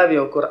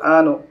objavio u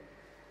Kur'anu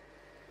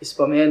i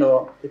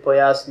spomenuo i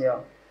pojasnio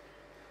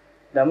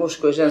da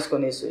muško i žensko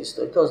nisu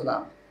isto. I to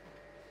znamo.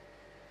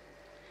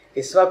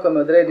 I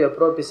svakome odredio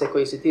propise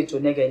koji se tiču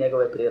njega i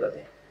njegove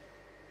prirode.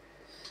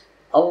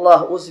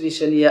 Allah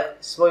uzvišen je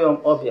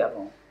svojom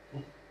objavom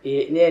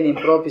i njenim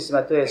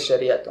propisima, to je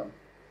šerijatom,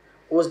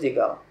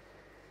 uzdigao,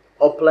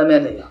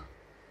 oplemenio,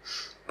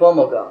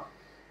 pomogao,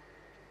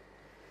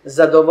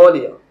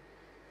 zadovoljio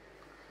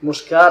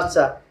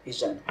muškarca i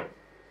ženu.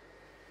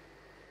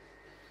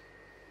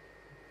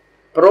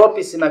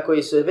 Propisima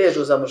koji se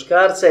vežu za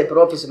muškarca i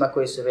propisima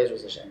koji se vežu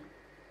za ženu.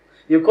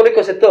 I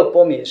ukoliko se to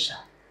pomiješa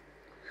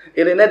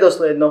ili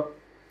nedosledno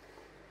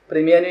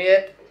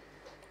primjenjuje,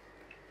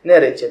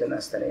 nered će da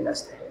nastane i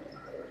nastaje.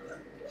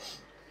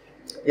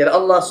 Jer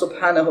Allah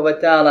subhanahu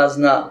wa ta'ala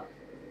zna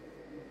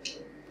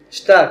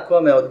šta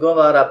kome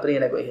odgovara prije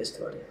nego ih je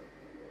stvorio.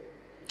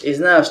 I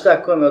zna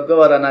šta kome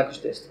odgovara nakon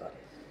što je stvorio.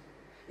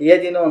 I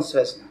jedino on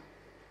sve zna.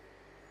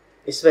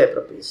 I sve je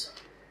propisao.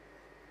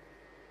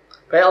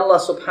 Pa je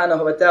Allah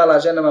subhanahu wa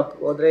ta'ala ženama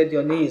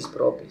odredio niz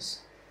propisa.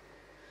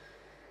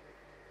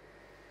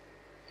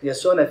 Jer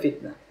su one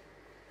fitna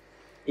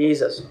i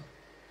izazov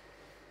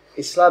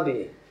i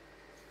slabije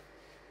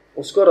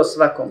u skoro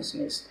svakom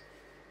smislu.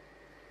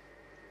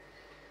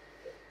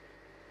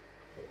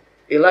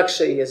 I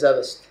lakše ih je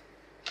zavesti.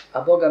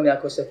 A Boga mi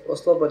ako se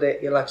oslobode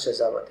i lakše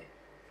zavodi.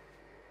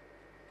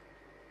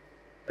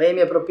 Pa im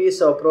je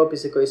propisao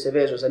propise koji se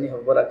vežu za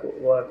njihov borak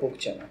u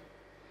kućama,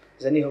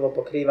 za njihovo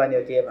pokrivanje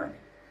i odjevanje,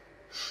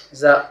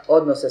 za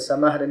odnose sa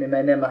mahremima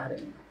i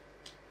nemahremima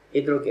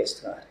i druge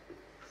stvari.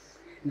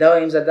 Dao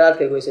im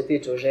zadatke koji se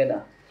tiču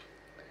žena,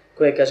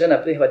 koje kad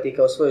žena prihvati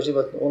kao svoju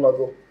životnu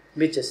ulogu,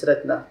 bit će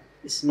sretna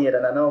i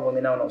smirana na ovom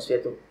i na onom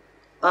svijetu.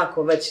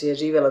 Ako već je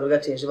živjela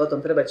drugačijim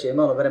životom, treba će je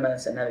malo vremena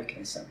se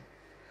navikne sam.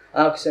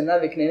 A ako se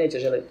navikne, neće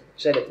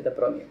željeti da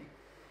promijeni.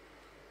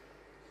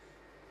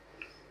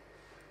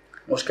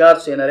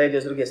 Muškarcu je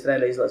naredio s druge strane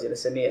da izlazi, da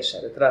se miješa,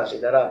 da traži,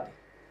 da radi,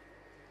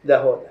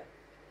 da hoda.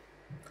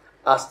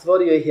 A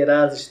stvorio ih je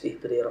različitih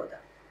priroda.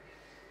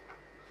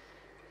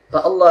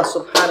 Pa Allah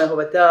subhanahu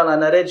wa ta'ala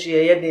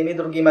naređuje jednim i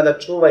drugima da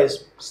čuvaju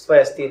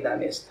svoja stidna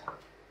mjesta.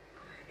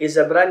 I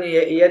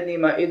zabranjuje i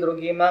jednima i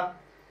drugima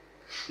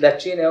da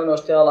čine ono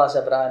što je Allah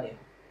zabranio.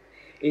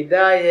 I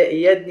daje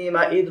i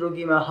jednima i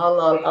drugima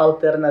halal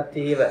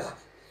alternative.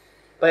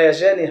 Pa je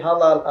ženi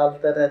halal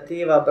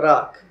alternativa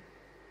brak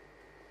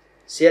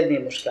s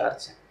jednim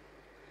muškarcem.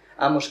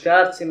 A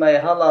muškarcima je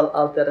halal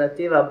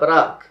alternativa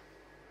brak.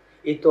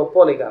 I to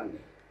poligamni.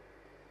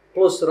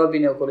 Plus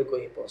robine ukoliko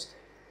ih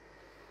postoji.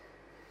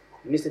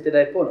 Mislite da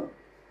je puno?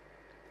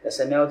 Da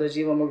sam ja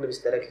određivao, mogli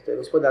biste rekli, to je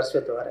gospodar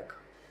svjetova rekao.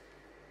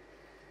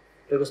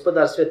 To je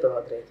gospodar svjetova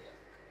odredio.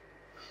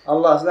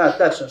 Allah zna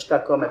tačno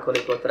šta kome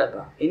koliko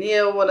treba. I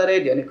nije ovo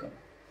naredio nikome.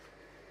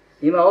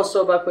 Ima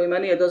osoba kojima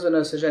nije dozvoljeno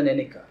da se žene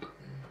nikako.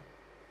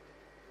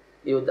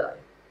 I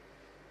udaju.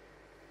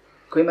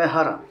 Kojima je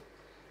haram.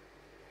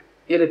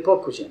 Ili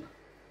pokuđeno.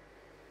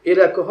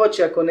 Ili ako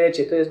hoće, ako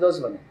neće, to je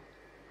dozvoljeno.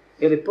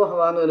 Ili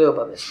pohvalno ili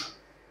obavezno.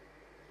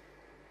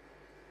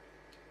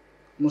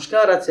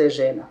 Muškaraca je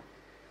žena.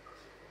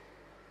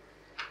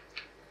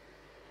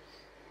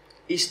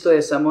 Isto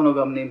je sa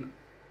monogamnim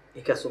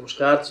i kad su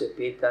muškarci u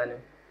pitanju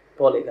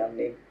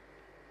poligamnim,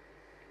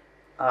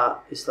 a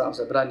Islam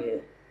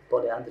zabranjuje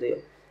poliandriju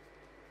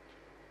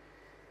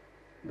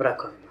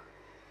brakovima.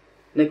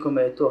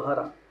 Nekome je to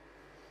haram.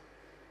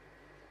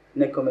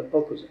 Nekome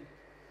pokuđeno.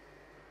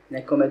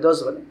 Nekome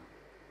dozvoljeno.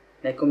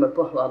 Nekome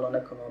pohvalno,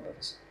 nekome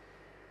obavezno.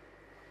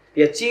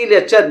 Jer cilj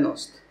je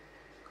čednost.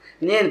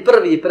 Njen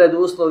prvi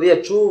preduslov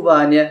je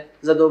čuvanje,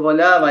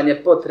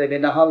 zadovoljavanje potrebe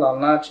na halal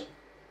način.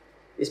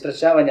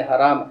 Isprečavanje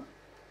harama.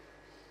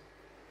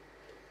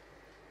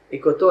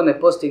 I ko to ne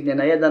postigne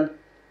na jedan,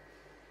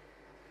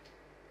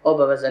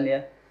 obavezan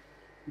je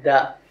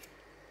da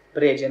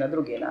prijeđe na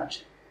drugi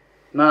način.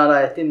 Ma la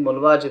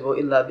yatimul vađibu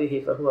illa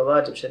bihi fa huwa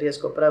vađib,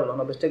 šerijetsko pravilo,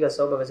 ono bez čega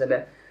se obaveza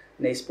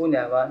ne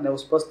ispunjava, ne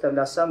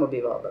uspostavlja, samo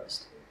biva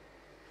obavezno.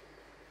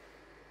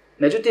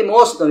 Međutim, u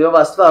osnovi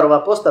ova stvar,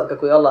 ova postavka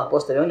koju Allah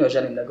postavio, o njoj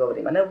želim da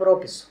govorim, a ne u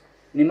propisu.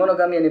 Ni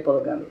monogamije, ni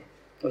poligamije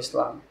u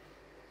islamu.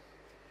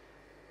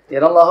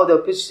 Jer Allah ovdje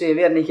opisuje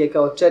vjernike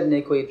kao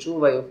čedne koji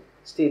čuvaju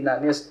stidna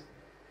mjesta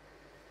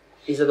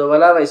i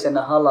zadovoljavaju se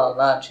na halal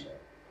način,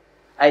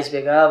 a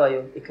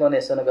izbjegavaju i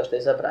klone se onoga što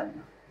je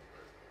zabranjeno.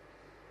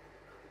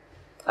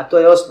 A to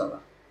je osnova.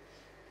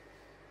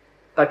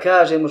 Pa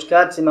kaže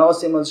muškarcima,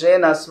 osim od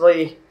žena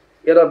svojih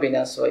i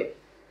robinja svojih.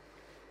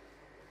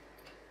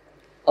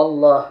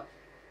 Allah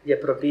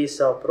je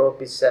propisao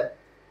propise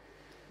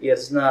jer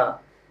zna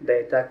da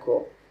je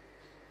tako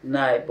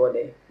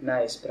najbolje,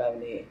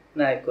 najispravnije,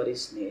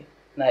 najkorisnije,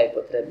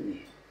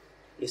 najpotrebnije.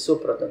 I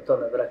suprotno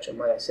tome, braćo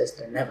moja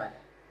sestre, ne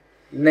valja.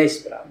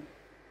 Neispravno.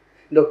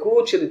 Dok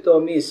učili to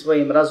mi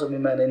svojim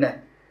razumima ili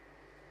ne.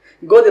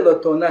 Godilo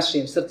to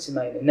našim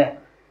srcima ili ne.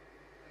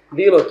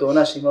 Bilo to u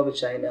našim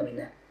običajima ili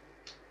ne.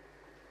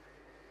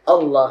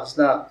 Allah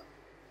zna,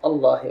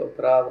 Allah je u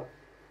pravu,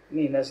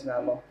 mi ne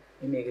znamo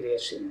i mi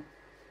griješimo.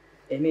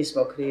 I mi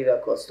smo krivi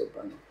ako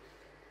odstupamo.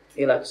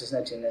 Ili ako se s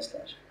nečim ne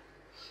slažemo.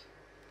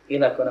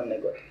 Ili ako nam ne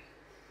godi.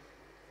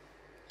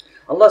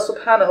 Allah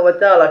subhanahu wa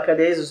ta'ala kad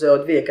je izuzeo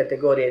dvije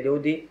kategorije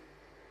ljudi,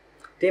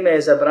 time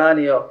je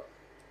zabranio,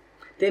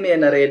 time je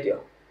naredio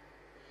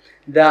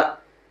da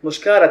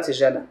muškarac i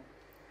žena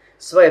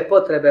svoje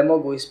potrebe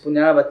mogu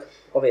ispunjavati,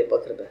 ove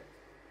potrebe,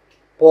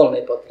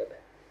 polne potrebe,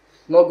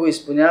 mogu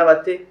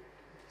ispunjavati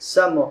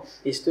samo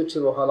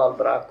isključivo halal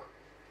braku.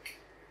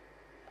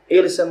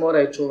 Ili se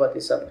moraju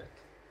čuvati sabret.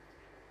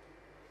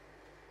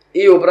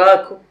 I u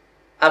braku,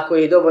 ako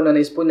ih dovoljno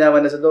ne ispunjava,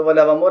 ne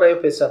zadovoljava, moraju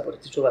opet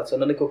saboriti, čuvati se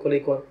onoliko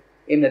koliko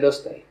im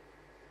nedostaje.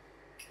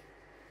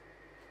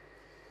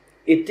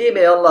 I time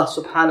je Allah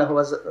subhanahu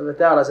wa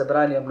ta'ala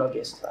zabranio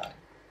mnoge stvari.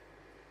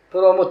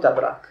 Prvo muta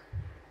brak.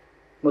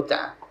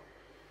 Muta.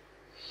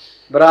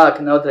 Brak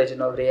na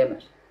određeno vrijeme,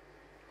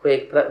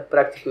 kojeg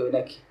praktikuju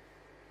neki.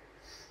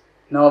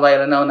 Na ovaj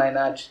ili na onaj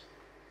način.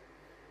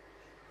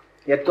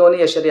 Jer to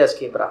nije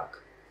šerijatski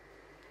brak.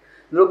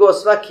 Drugo,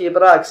 svaki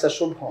brak sa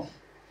šubhom.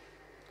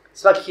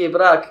 Svaki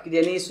brak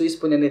gdje nisu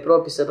ispunjeni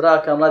propise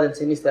braka,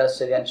 mladenci misle da su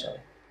se vjenčali.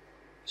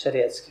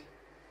 Šerijatski.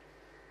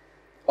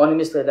 Oni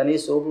misle da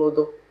nisu u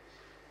bludu,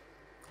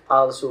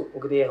 ali su u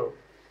grijehu,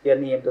 jer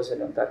nije im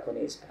dozvoljeno tako,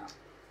 nije ispravno.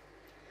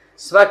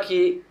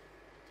 Svaki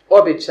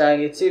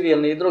običajni,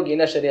 civilni i drugi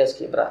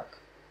nešerijatski brak.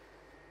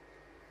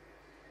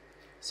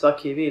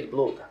 Svaki vid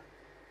bluda.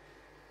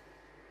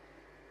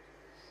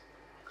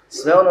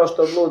 Sve ono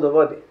što bludo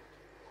vodi.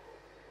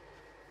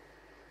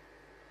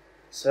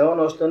 Sve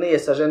ono što nije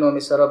sa ženom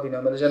i sa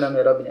robinjom ili ženom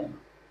i robinjama.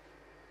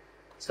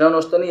 Sve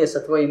ono što nije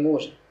sa tvojim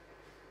mužem.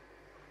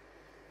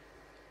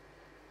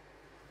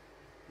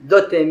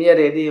 Do te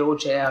mjere dio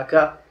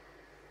učenjaka,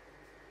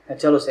 na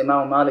čelu se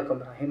imamo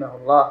Malikom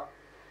rahimahullah,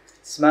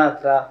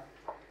 smatra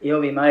i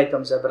ovim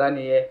ajetom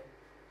zabranjuje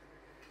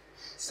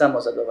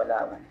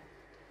samozadovoljavanje.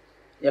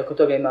 Iako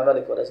toga ima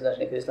veliko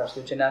razilaženje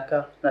islamskih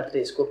učenjaka na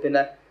 3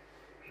 skupine,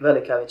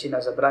 velika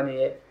većina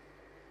zabranjuje,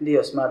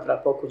 dio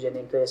smatra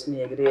pokuđenim, to jest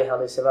nije grijeh,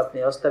 ali se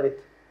vapne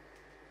ostaviti,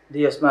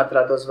 dio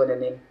smatra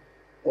dozvoljenim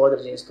u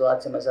određenim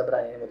situacijama,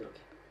 zabranjenim u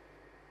drugim.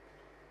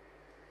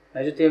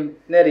 Međutim,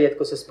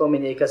 nerijetko se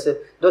spominje i kad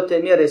se do te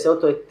mjere se o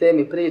toj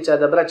temi priča,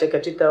 da braća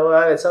kad čita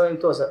ovaj ajet, samo im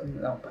to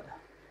napada.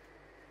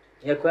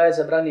 Iako ajet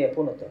zabranjuje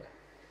puno toga.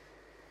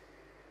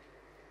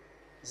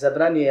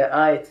 Zabranjuje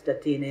ajet da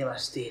ti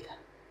nemaš stida.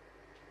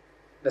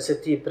 Da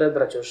se ti pred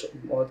braćom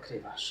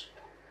otkrivaš.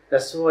 Da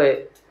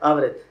svoj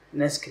avret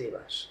ne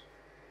skrivaš.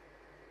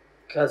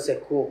 Kad se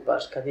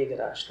kupaš, kad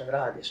igraš, kad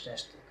radiš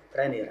nešto, kad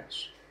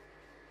treniraš.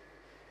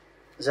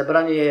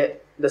 Zabranjuje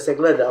da se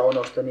gleda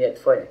ono što nije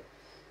tvoje.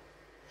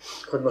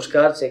 Kod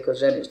muškarca i kod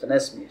žene što ne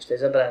smije, što je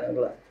zabranjeno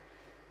gledati.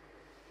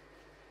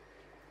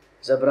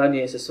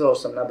 Zabranjuje se sve što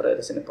sam nabrao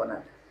da se ne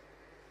ponavlja.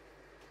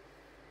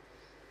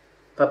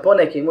 Pa po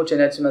nekim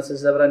učenjacima se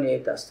zabranjuje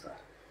i ta stvar.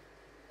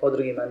 Po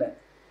drugima ne.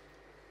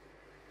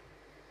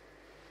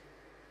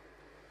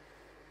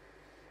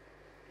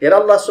 Jer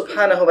Allah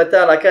subhanahu wa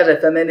ta'ala kaže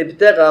فَمَنِ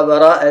ابْتَغَى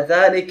وَرَاءَ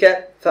ذَلِكَ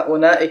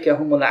فَأُولَئِكَ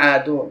هُمُ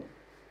الْعَادُونَ.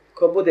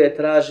 Ko bude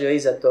tražio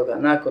iza toga,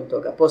 nakon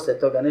toga, posle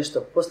toga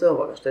nešto, posle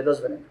ovoga što je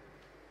dozvoljeno,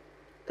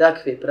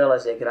 takvi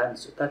prelaze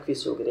granicu, takvi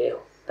su u grijehu,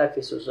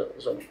 takvi su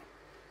zulmi.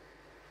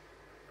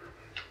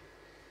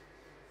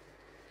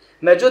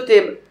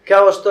 Međutim,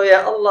 kao što je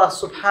Allah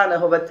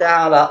subhanahu wa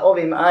ta'ala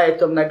ovim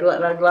ajetom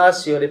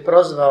naglasio ili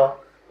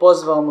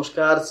pozvao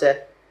muškarce,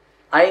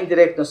 a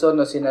indirektno se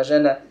odnosi na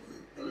žene,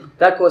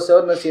 tako se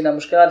odnosi na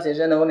muškarce i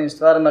žene u onim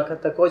stvarima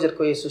također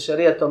koji su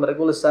šerijatom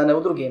regulisane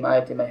u drugim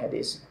ajetima i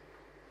hadisima,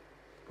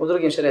 u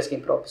drugim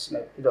šerijskim propisima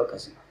i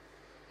dokazima.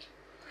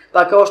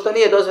 Pa kao što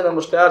nije dozvoljeno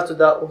muškarcu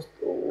da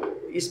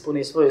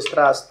ispuni svoju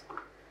strast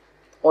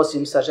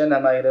osim sa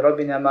ženama ili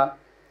robinjama,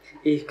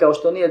 i kao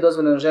što nije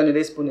dozvoljeno ženi da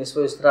ispuni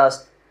svoju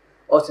strast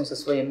osim sa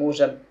svojim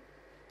mužem,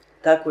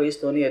 tako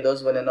isto nije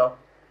dozvoljeno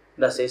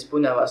da se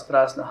ispunjava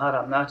strast na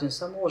haram način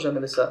sa mužem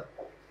ili sa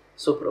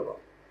suprugom.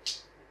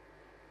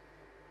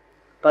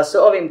 Pa se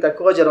ovim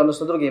također,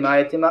 odnosno drugim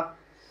ajetima,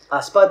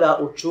 a spada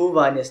u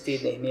čuvanje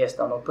stidnih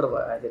mjesta, ono prvo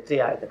ajde,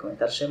 3 ajeta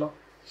komentaršemo,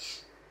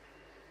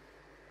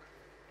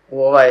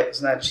 u ovaj,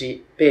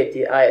 znači,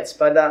 5. ajet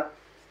spada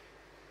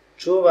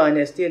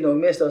čuvanje stidnog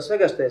mjesta od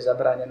svega što je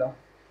zabranjeno.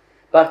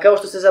 Pa kao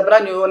što se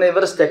zabranjuju one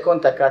vrste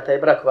kontakata i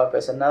brakova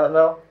koje sam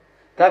naveo,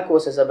 tako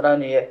se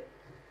zabranjuje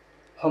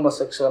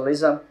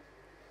homoseksualizam,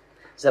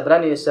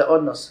 zabranjuje se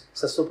odnos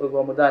sa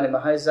suprugom u danima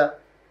hajza,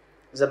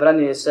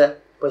 zabranjuje se,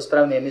 po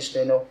ispravnijem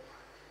mišljenju,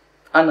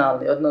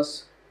 analni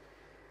odnos.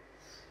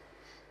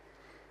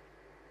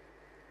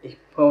 I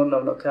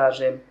ponovno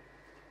kažem,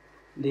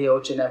 dio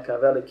učenjaka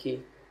veliki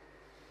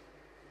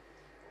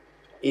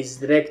iz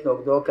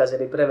direktnog dokaza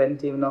ili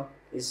preventivno,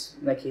 iz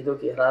nekih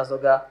drugih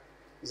razloga,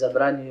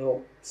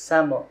 zabranjuju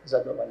samo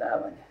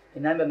zadovoljavanje. I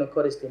namjerno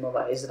koristim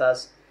ovaj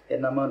izraz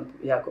jer nam on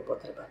jako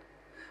potreban.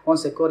 On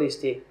se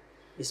koristi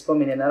i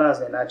spominje na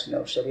razne načine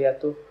u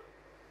šerijatu.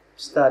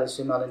 Stari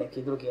su imali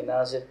neki drugi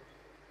naziv,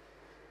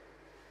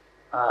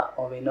 a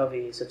ovi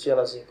novi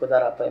sociolozi kod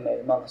Arapa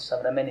imaju malo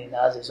savremeniji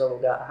naziv, zovu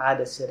ga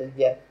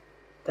adesirje,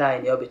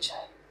 tajni običaj.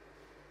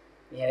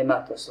 Jer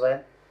ima to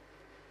svoje.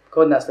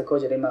 Kod nas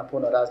također ima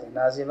puno raznih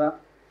naziva.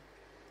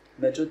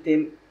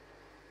 Međutim,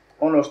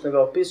 ono što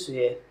ga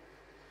opisuje,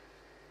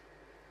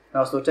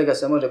 na osnovu čega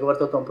se može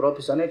govoriti o tom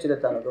propisu, a neću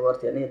detaljno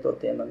govoriti jer nije to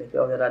tema, mi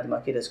ovdje radimo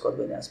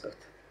akidesko-odgojni aspekt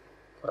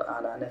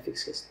Korana, ne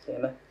fikske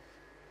teme,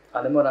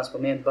 ali moram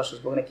spomenuti baš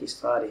zbog nekih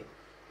stvari,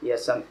 jer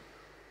sam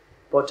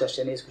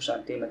počašćen i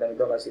iskušan time da mi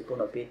dolazi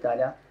puno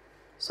pitanja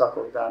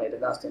svakog dana i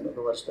da nastavim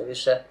govoriti što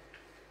više,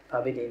 pa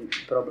vidim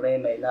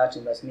probleme i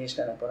način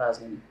razmišljanja po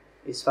raznim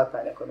i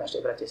shvatanja kod naše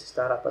braće i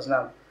sestara, pa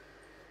znam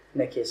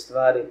neke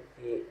stvari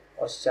i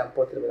osjećam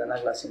potrebu da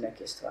naglasim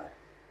neke stvari.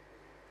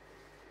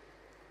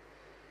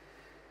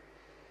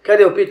 Kad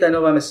je u pitanju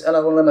ova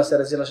mesela, ulema se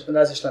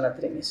razišla na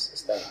 3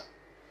 stava.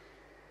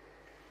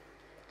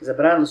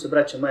 Zabranili su,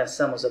 braće moja,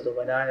 samo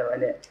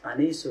zadovoljavanje, a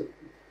nisu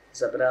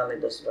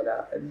zabranili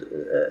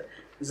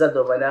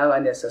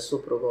zadovoljavanje sa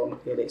suprugom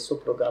ili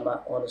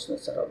suprugama, odnosno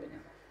sa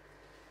robinjama.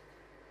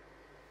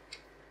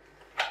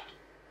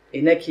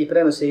 I neki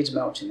prenose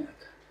iđma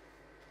učenjaka.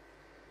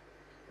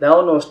 Da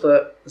ono što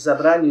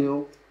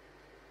zabranjuju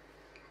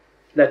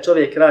da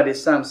čovjek radi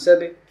sam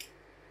sebi,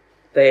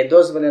 da je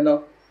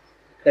dozvoljeno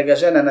da ga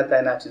žena na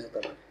taj način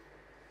zadovolji.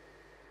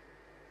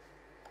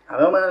 A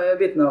veoma nam je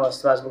bitna ova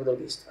stvar zbog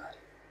drugih stvari.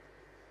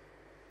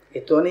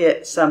 I to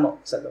nije samo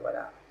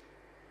zadovoljavanje.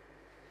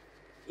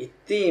 I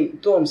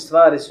tom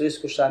stvari su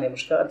iskušani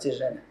muškarci i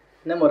žene.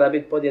 Ne mora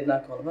biti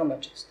podjednako, ali veoma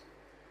često.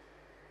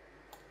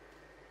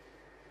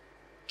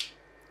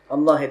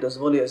 Allah je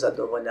dozvolio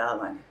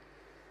zadovoljavanje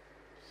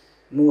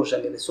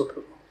mužem ili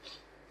suprugom.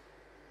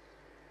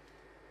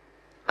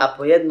 A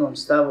po jednom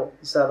stavu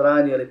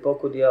zabranio ili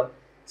pokudio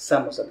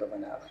samo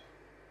zadovoljavanje.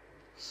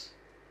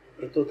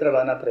 I tu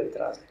treba napraviti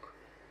razliku.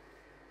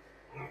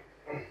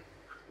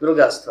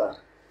 Druga stvar.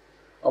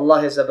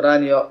 Allah je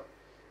zabranio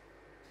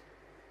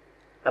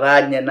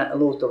radnje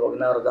Lutovog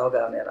naroda,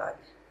 ogavne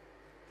radnje.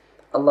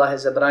 Allah je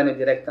zabranio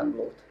direktan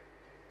Lut.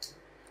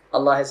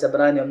 Allah je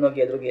zabranio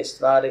mnoge druge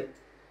stvari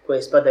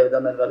koje spadaju u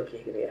domen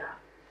velikih grijeha.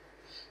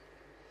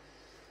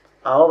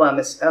 A ova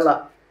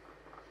mesela,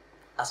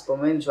 a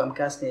spomenut ću vam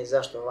kasnije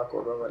zašto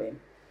ovako govorim,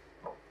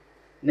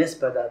 ne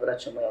spada,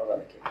 braćo moja, u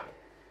velike grije.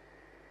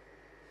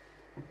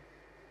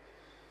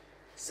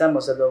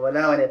 Samo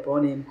zadovoljavanje po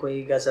onim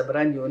koji ga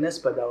zabranjuju ne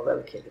spada u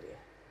velike grije.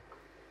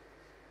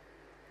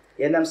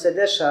 Jer nam se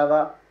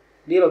dešava,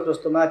 bilo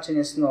kroz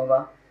tumačenje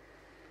snova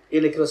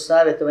ili kroz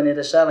savjetovanje i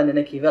rješavanje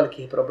nekih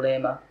velikih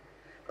problema,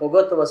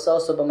 pogotovo sa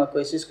osobama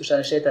koji su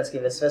iskušani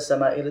šejtanskim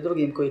vesvesama ili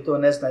drugim koji to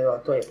ne znaju, a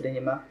to je pri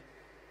njima,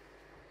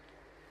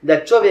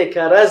 da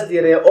čovjeka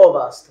razdire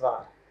ova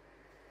stvar.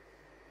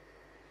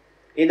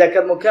 I da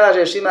kad mu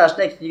kažeš imaš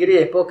neki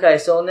grijeh, pokaj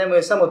se, on njemu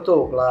je samo to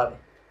u glavi.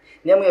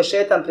 Njemu je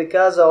šetan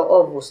prikazao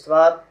ovu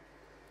stvar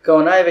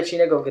kao najveći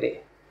njegov grijeh.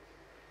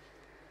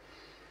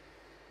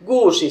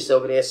 Guši se u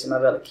grijesima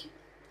veliki.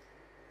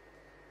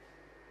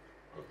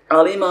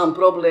 Ali imam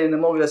problem, ne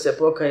mogu da se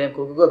pokajem,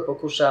 koliko god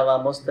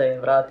pokušavam,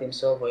 ostajem, vratim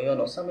se ovo i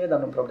ono. Samo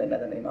jedan problem da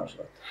ne ima u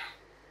životu.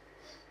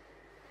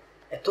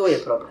 To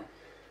je problem.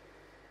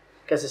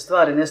 Kad se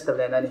stvari ne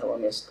stavljaju na njihovo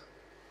mjesto.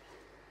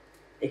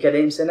 I kada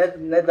im se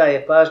ne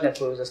daje pažnja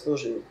koju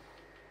zaslužuju.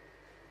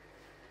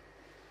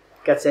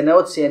 Kad se ne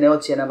ocijene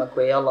ocjenama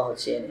koje je Allah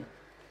ocijenio.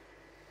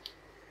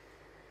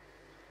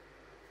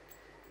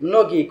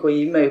 Mnogi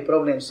koji imaju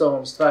problem s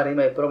ovom stvari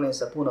imaju problem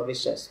sa puno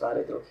više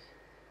stvari drugih.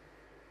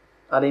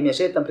 Ali im je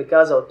šetan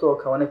prikazao to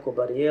kao neku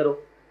barijeru,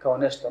 kao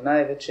nešto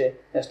najveće,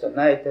 nešto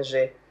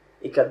najteže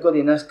i kad god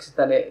im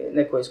nastane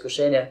neko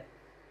iskušenje,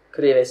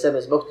 krive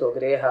sebe zbog tog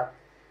grijeha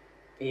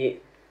i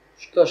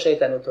što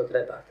šetanu to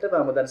treba?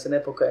 Treba mu da se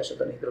ne pokaješ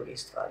od onih drugih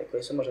stvari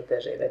koje su možda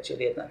teže i veće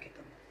ili jednake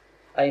tome,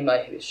 a ima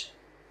ih više.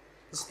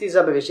 Da se ti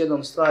zabaviš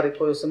jednom stvari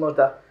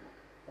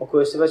o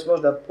kojoj si već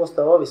možda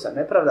postao ovisan,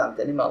 ne pravdam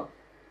te ni malo.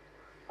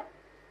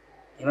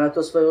 Ima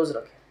to svoje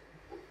uzroke.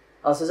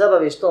 Ali se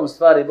zabaviš tom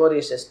stvari,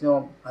 boriš se s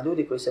njom, a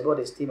ljudi koji se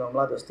bore s time u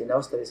mladosti ne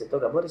ostavi se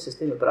toga, bori se s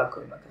tim u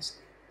brakovima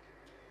kasnije.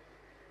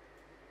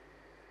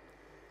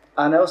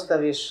 A ne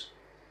ostaviš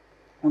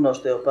ono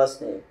što je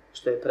opasnije,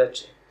 što je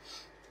preče,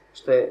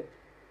 što je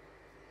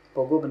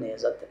pogubnije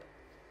za tebe.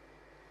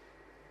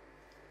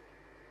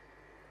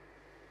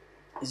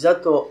 I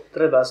zato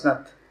treba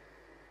znati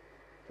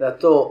da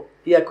to,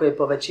 iako je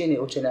po većini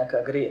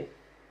učenjaka grije,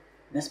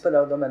 ne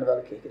spada u domen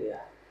velikih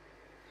grija.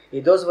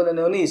 I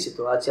dozvoljeno je u niz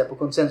situacija po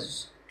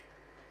konsenzusu.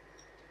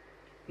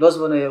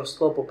 Dozvoljeno je u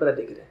sklopu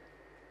predigre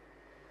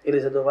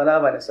ili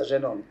zadovoljavanja sa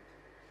ženom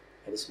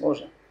ili s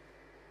mužem,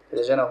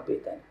 kada je žena u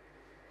pitanju.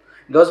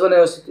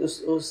 Dozvoljeno je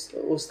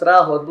u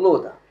strahu od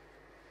bluda.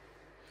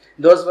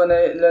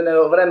 Dozvoljeno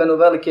je u vremenu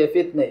velike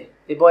fitne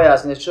i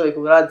bojazne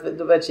čovjeku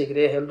raditi veće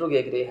grijehe ili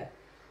druge grijehe.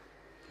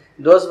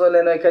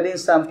 Dozvoljeno je kad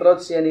insan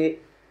procijeni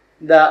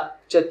da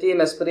će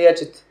time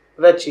spriječiti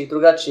veći i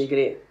drugačiji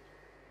grijeh.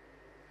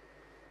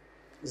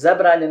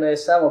 Zabranjeno je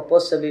samo po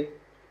sebi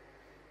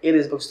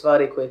ili zbog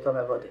stvari koje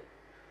tome vode.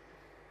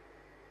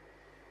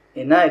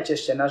 I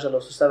najčešće,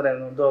 nažalost, u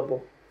savremenom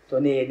dobu to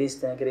nije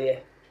jedinstven grijeh.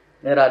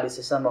 Ne radi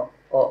se samo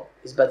o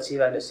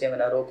izbacivanju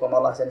sjemena rukom,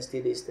 Allah se ne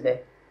stidi istine,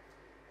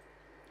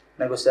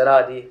 nego se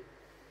radi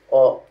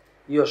o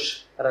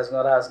još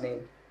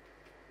raznoraznim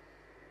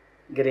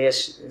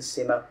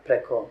grijesima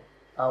preko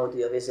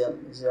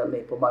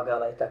audio-vizualnih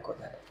pomagala i tako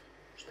dalje.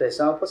 Što je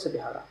samo po sebi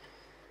haram.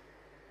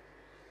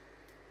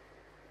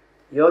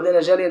 I ovdje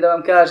ne želim da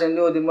vam kažem,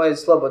 ljudi moji,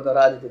 slobodno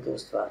radite tu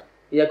stvar.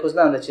 Iako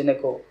znam da će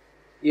neko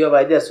i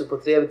ovaj des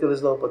upotrijebiti ili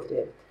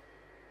zloupotrijebiti.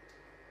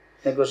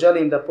 Nego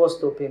želim da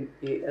postupim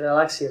i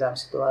relaksiram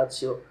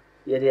situaciju,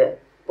 jer je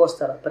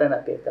postala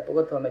prenapeta,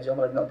 pogotovo među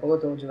omladinom,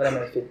 pogotovo među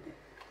vremenu fitne.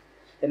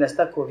 Jer nas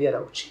tako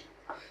vjera uči.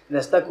 Jer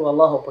nas tako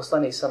Allahov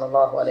poslanik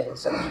sallallahu alejhi ve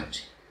sellem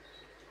uči.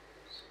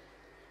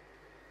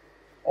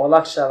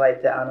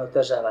 Olakšavajte, a ne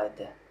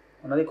otežavajte.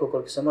 Onoliko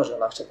koliko se može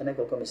olakšati,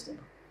 nekoliko mislimo.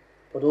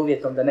 Pod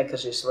uvjetom da ne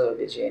kršiš svoje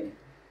objeđenje,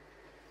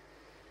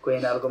 koje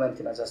je na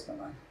argumentima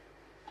zasnovano.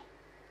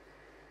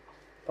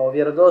 Pa u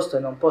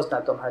vjerodostojnom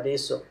poznatom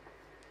hadisu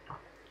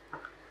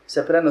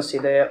se prenosi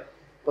da je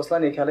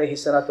poslanik alejhi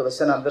salatu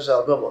vesselam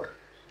držao govor.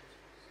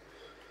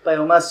 Pa je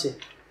u masi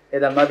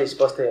jedan mladić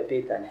postavio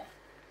pitanje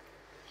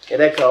i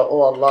rekao: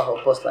 o Allahov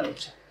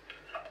poslaniče,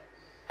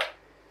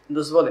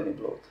 dozvoli mi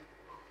blud.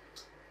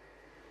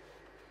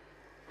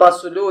 Pa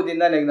su ljudi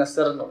na njeg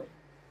nasrnuli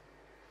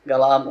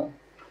galamom,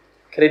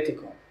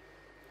 kritikom.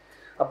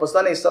 A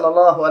poslanik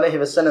sallallahu alejhi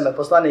ve sellem,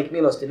 poslanik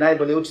milosti,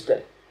 najbolji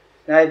učitelj,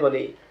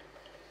 najbolji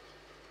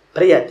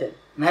prijatelj,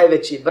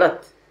 najveći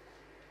brat,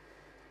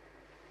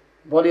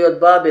 bolji od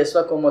babe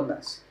svakom od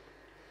nas.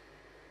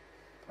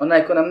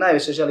 Onaj ko nam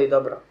najviše želi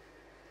dobro.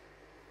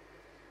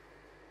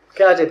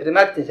 Kaže: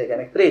 primaknite ga,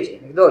 nek priđe,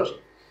 nek dođe.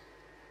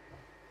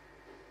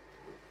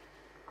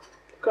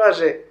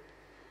 Kaže: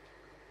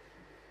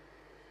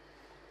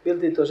 bil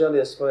ti to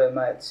želio svojoj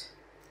majci?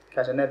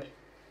 Kaže: ne bi.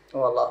 O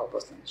Allahov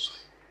poslaniče.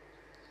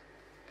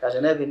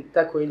 Kaže: ne bi,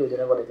 tako i ljudi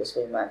ne volite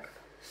svojim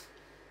majkama.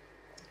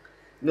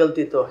 Bil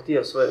ti to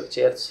htio svojoj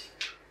kćerci?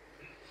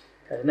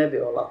 Kaže: ne bi,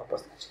 o Allahov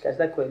poslaniče. Kaže: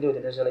 tako i ljudi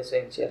ne žele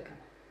svojim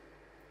kćerkama.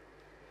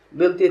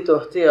 Bil ti to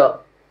htio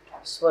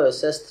svojoj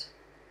sestri?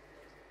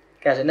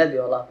 Kaže: ne bi,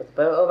 o Allahov poslaniče.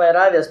 Pa ovaj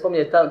ravija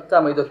spominje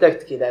tamo i do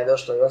tektki da je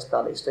došlo i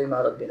ostali, što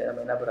ima rodbine, da mu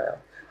je nabrojao.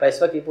 Pa je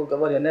svaki put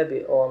govorio: ne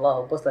bi, o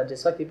Allahov poslaniče.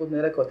 Svaki put mi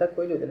je rekao: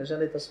 tako i ljudi ne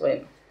žele to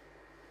svojim.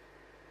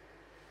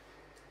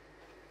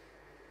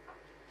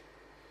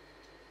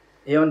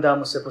 I onda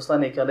mu se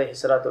poslanik alejhi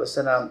salatu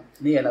vesselam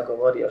nije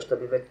nagovorio, što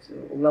bi već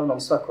uglavnom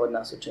svako od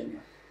nas učinio.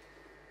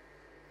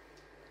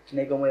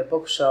 Nego mu je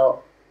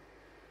pokušao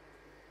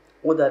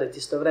udariti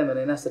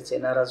istovremeno i na srce i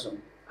na razum,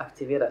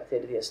 aktivirati te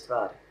dvije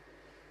stvari.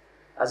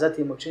 A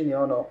zatim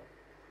učinio ono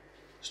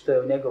što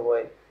je u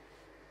njegovoj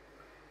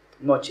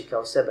moći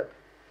kao sebe.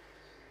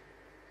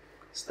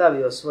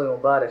 stavio svoju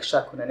mubarek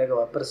šaku na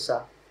njegova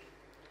prsa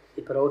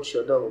i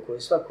proučio dovu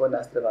koju svako od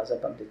nas treba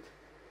zapamtiti.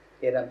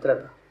 Jer nam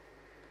treba.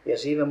 Jer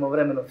živimo u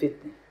vremenu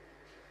fitne.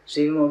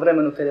 Živimo u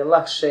vremenu kad je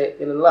lakše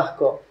ili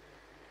lahko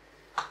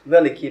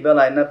veliki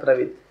belaj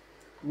napraviti,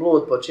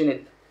 blud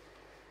počiniti,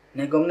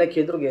 nego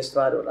neke druge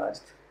stvari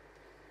uraditi.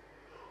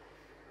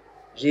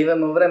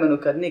 Živimo u vremenu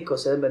kad niko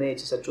sebe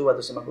neće sačuvati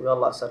osim ako ga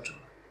Allah sačuva.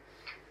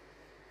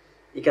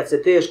 I kad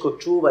se teško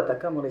čuvati, a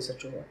kamoli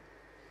sačuvati.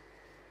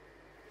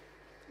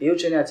 I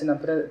učenjaci nam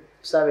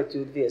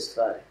savjetuju dvije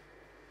stvari.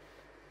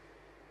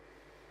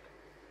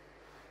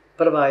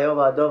 Prva je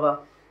ova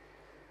dova,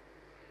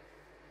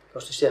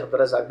 kao što je šejh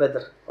Abdurrazak Bedr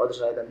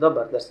održao jedan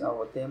dobar ders na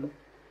ovu temu,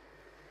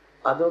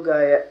 a druga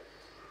je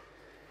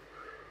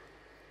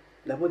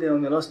da budemo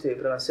milostivi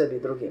prema sebi i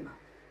drugima.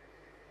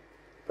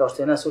 Kao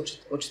što je nas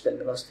učitelj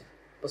milostiv,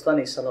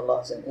 poslanik sallallahu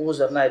alejhi ve sellem,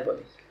 uzor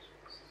najbolji.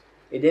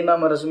 I da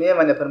imamo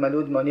razumijevanje prema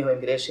ljudima o njihovim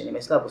grešenjima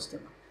i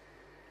slabostima.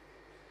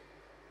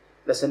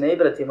 Da se ne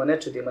ibratimo,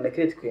 ne čudimo, ne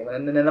kritikujemo,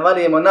 ne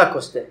navalijemo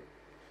nakoste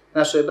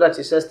našoj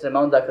braći i sestrema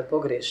onda kad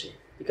pogriješi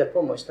i kad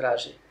pomoć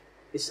traži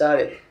i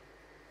savjet.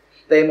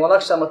 Da im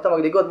olakšamo tamo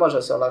gdje god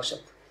može se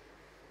olakšati.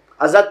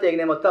 A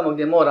zategnemo tamo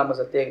gdje moramo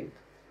zategnuti.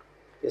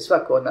 Jer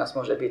svako od nas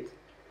može biti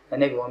na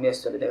njegovom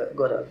mjestu ili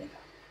gore od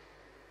njega.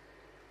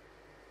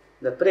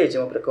 Da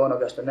pređemo preko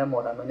onoga što ne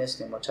moramo i ne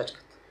smijemo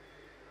čačkati.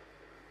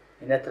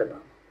 I ne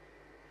trebamo.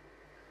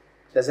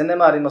 Da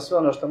zanemarimo sve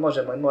ono što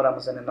možemo i moramo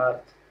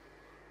zanemariti.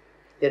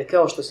 Jer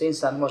kao što se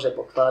insan može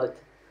pokvariti,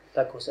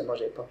 tako se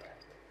može i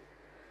popraviti.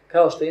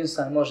 Kao što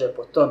insan može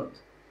potonuti,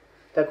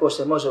 tako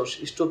se može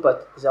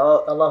iščupati za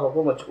Allahovu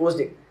pomoć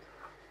uzdignuti.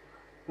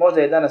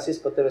 Možda je danas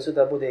ispod tebe,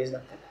 sutra bude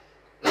iznad tebe.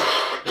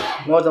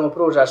 Možda mu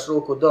pružaš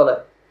ruku dole,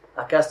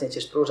 a kasnije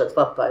ćeš pružati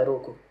vapaj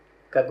ruku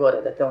ka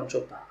gore, da te on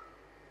čupa.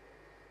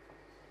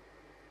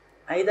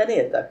 A i da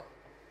nije tako.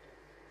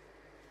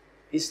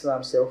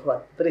 Islam se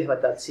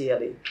prihvata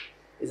cijeli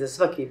i za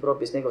svaki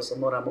propis njegov se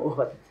moramo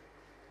uhvatiti.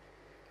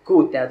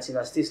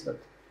 Kutnjacima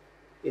stisnuti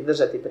i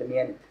držati i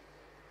primijeniti.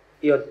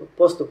 I od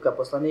postupka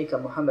poslanika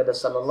Muhammeda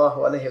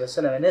sallallahu alejhi ve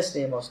sellem ne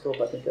smijemo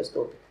odstupati niti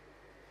odstupiti.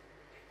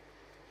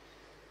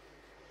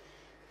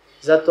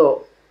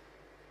 Zato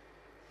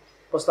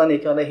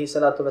poslanik alejhi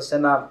salatu ve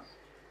selam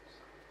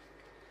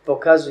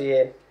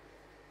pokazuje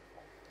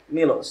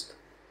milost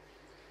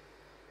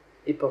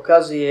i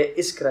pokazuje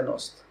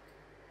iskrenost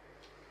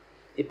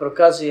i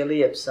pokazuje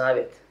lijep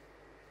savjet,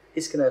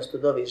 iskrenost u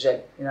dovi,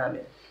 želji i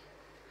namjeri.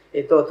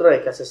 I to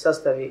troje kad se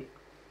sastavi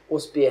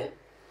uspije,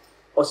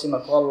 osim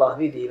ako Allah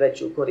vidi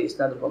veću korist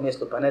na drugom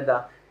mjestu pa ne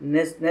da,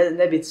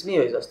 ne bi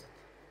smio izostati.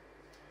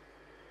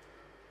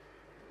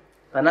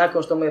 Pa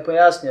nakon što mu je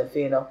pojasnio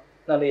fino,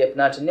 na lijep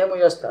način, njemu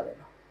i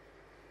ostalima,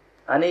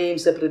 a nije im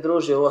se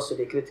pridružio u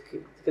osudi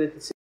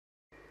kritici,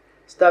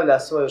 stavlja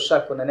svoju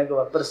šaku na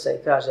njegova prsa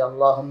i kaže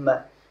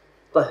Allahumma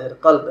tahir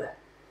qalbe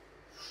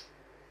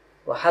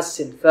wa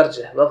hassin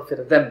farđe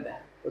wagfir dembe,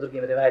 u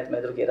drugim rivajetima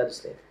i drugi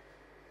radoslijedi.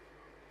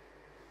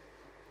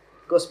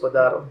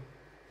 Gospodaru,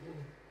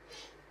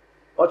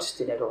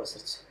 očisti njegovo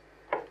srce.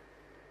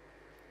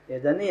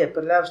 Jer da nije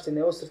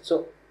prljavštine u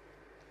srcu,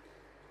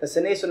 da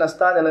se nisu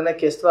nastanile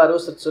neke stvari u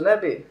srcu, ne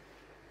bi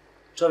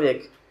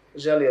čovjek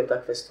želio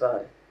takve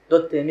stvari. Do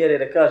te mjere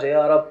da kaže,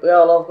 ja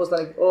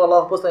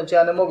Allah poslaniče,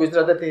 ja ne mogu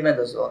izdržati, da ti meni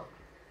dozvoli.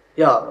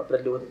 Javno,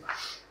 pred ljudima.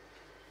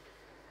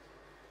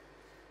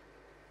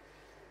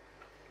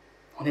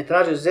 On je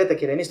tražio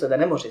izuzetak jer je mislio da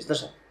ne može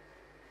izdržati.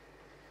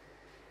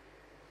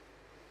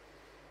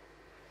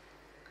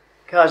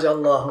 Kaže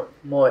Allahu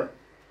moj,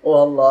 o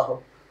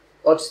Allahu,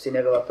 očisti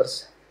njegova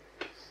prsa.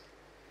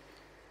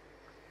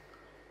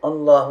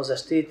 Allahu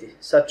zaštiti,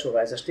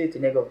 sačuvaj, zaštiti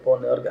njegov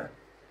polni organ,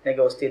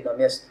 njegovo stidno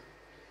mjesto.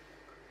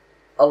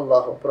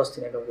 Allahu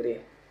prosti njegov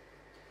grijeh.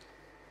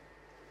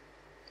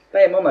 Pa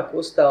je momak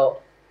ustao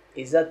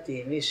i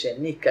zatim više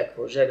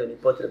nikakvu želju ni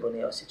potrebu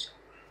nije osjećao.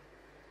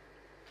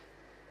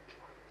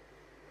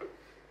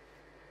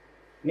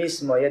 Mi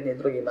smo jedni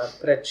drugima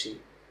preči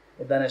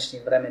u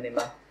današnjim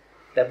vremenima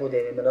da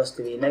budemo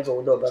milostivi nego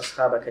u doba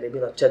ashaba kad je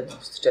bila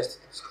čednost,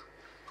 čestitost.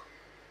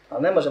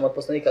 Ali ne možemo od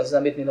poslanika za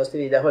biti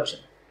milostivi da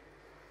hoćemo.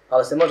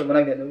 Ali se možemo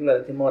negdje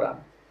ugledati,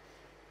 moramo.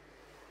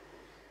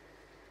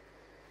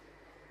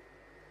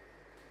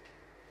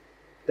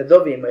 Da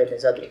dobijemo jedni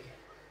za druge.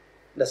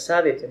 Da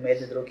savjetujemo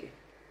jedni drugi.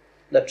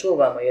 Da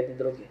čuvamo jedni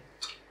drugi.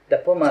 Da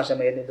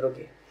pomažemo jedni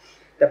drugi.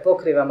 Da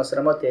pokrivamo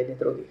sramote jedni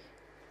drugih.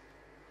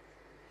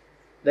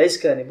 Da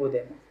iskreni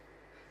budemo.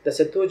 Da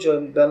se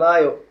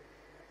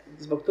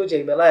zbog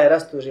tuđeg belaja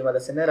rastužimo, da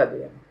se ne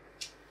radujemo.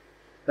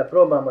 Da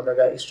probamo da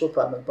ga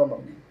iščupamo i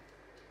pomognemo.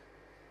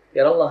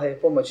 Jer Allah je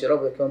pomoći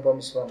robu kad on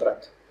pomoći svom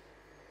bratu.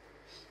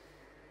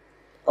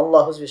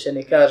 Allah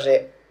uzvišeni kaže,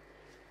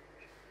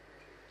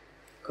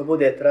 ko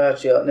bude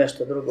tražio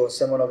nešto drugo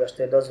osim onoga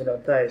što je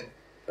dozvoljeno, taj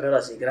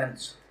prelazi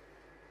granicu.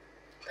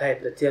 Taj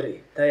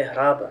pretjeruje, taj je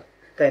hrabar,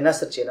 taj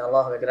nasrće na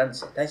Allahove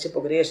granice, taj će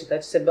pogriješiti,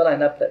 taj će se belaj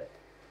napraviti.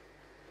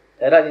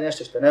 Taj radi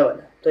nešto što ne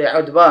valja. To je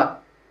udvan.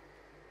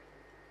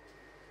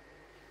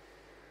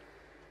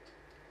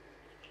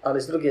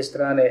 Ali s druge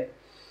strane,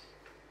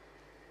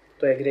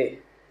 To je grijeh.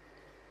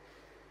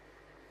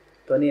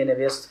 To nije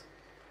nevjerstvo.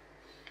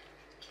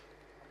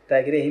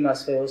 Taj grijeh ima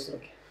svoje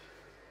usluge.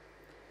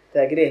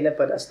 Taj grijeh ne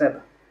pada s neba.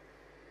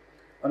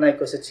 Onaj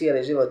ko se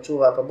cijeli život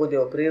čuva pa bude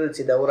u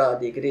prilici da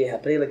uradi grijeha,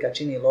 prilika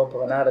čini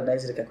lopova, narodna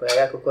izreka koja je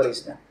jako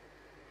korisna,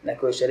 na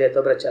koju šerijet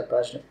obraća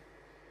pažnju.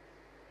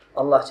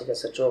 Allah će ga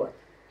sačuvati.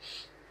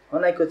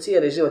 Onaj ko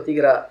cijeli život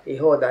igra i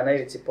hoda na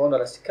ivici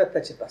ponorasti, kad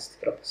ta će pasti,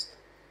 propasti.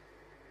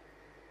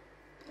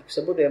 Ako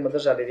se budemo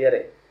držali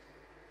vjere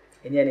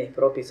i njenih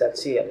propisa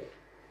cijeli,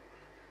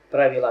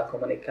 pravila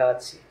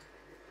komunikacije,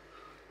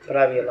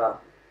 pravila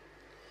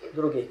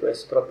drugih koje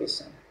su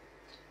propisane,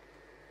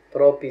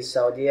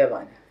 propisa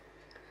odjevanja,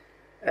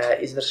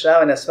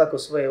 izvršavanja svako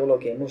svoje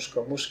uloge,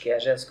 muške, a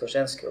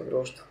ženske u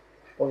društvu,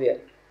 u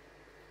vjeri.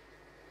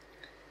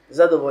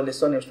 Zadovoljni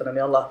s onim što nam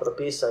je Allah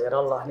propisao, jer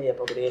Allah nije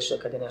pogriješio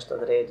kad je nešto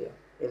odredio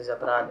ili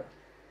zabranio.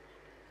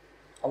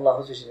 Allah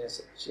uzvišen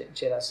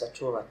će nas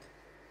sačuvati,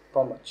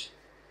 pomoći,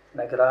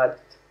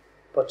 nagraditi,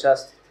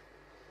 počastiti.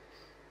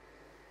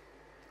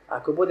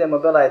 Ako budemo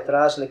belaje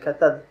tražili, kad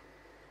tad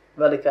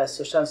velike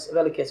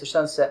su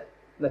šanse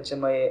da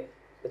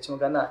ćemo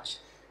ga naći,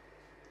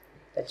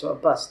 da ćemo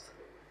pasti,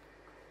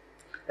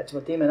 da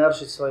ćemo time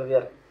narušiti svoju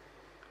vjeru,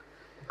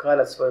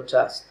 ukaljati svoju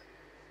čast,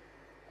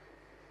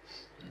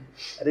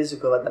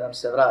 rizikovati da nam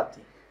se vrati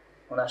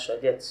u našoj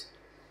djeci.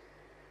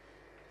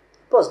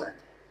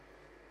 Poznate.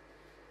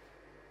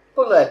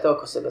 Pogledajte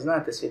oko sebe,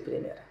 znate svi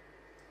primjere.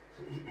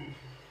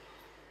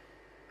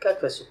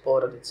 Kakve su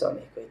porodice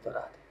onih koji to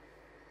rade?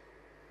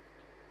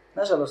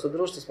 Nažalost, u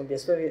društvu smo gdje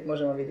sve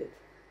možemo vidjeti.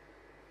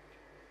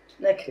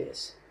 Ne krije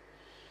se.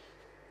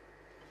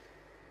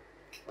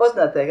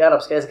 Poznate je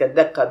arapska jezika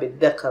deka bit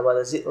deka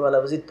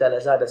wala uzitale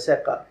zada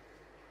seka.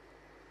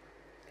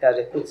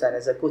 Kaže kucanje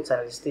za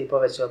kucanje, ili si ti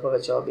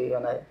povećao bi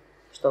onaj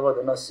što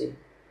vodu nosi.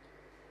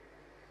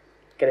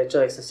 Kad je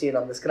čovjek sa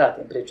sinom, da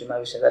skratim priču, ima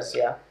više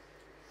versija,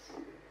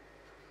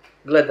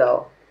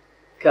 gledao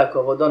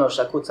kako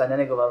vodonoša kucanja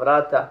njegova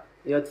vrata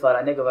i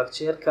otvara njegova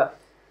kćerka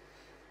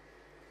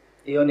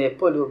i on je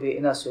poljubi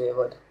i nasuje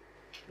vodu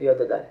i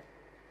ode dalje.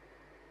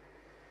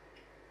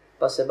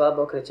 Pa se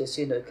baba okreće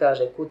sinu i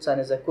kaže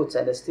kucanje za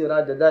kucanje, da si ti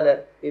uradio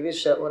dalje i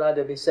više,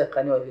 uradio bi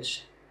seka njoj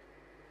više.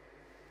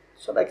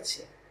 Su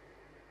lekcije.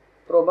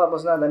 Prvo babo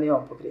zna da ni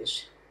on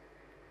pogriješi.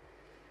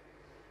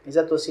 I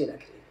zato sina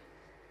krivi.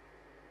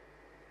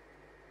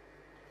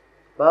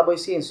 Babo i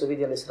sin su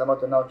vidjeli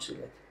sramotu na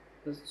očigled.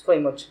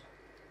 Svojim očima.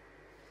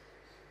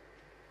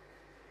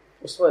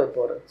 U svojoj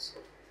porodici.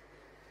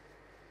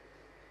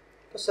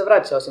 To se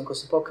vraća osim ko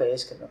se pokaje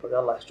iskreno, pa ga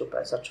Allah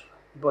ščupa i sačuva.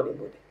 Bolje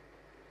bude.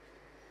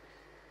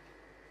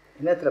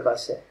 I ne treba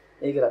se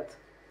igrati.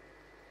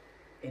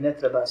 I ne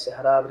treba se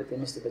hrabriti i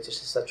misliti da ćeš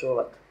se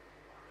sačuvati.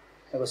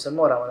 Nego se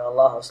moramo na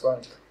Allaha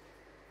osloniti.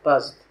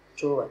 Paziti,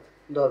 čuvati,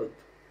 dobiti.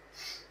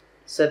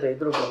 Sebe i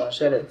drugima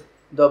željeti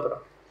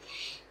dobro.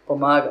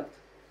 Pomagati.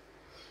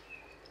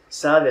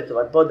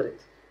 Savjetovati,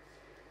 bodriti.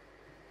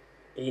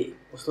 I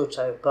u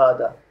slučaju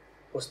pada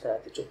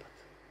ustajati čupati.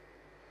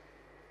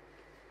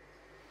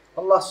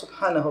 Allah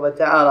subhanahu wa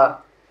ta'ala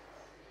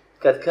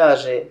kad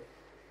kaže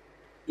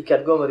i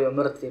kad govori o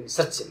mrtvim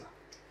srcima,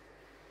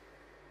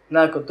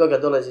 nakon toga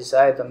dolazi sa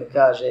ajetom i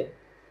kaže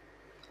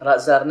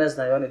zar ne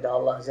znaju oni da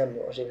Allah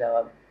zemlju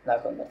oživljava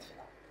nakon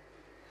mrtvina?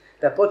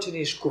 Da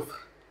počiniš kufr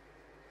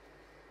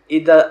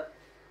i da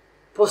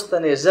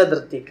postaneš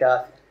zadrti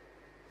kafir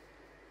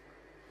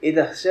i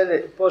da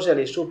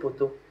poželiš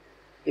uputu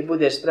i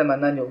budeš spreman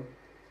na nju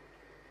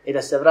i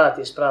da se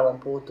vratiš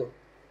pravom putu,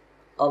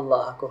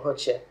 Allah ako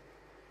hoće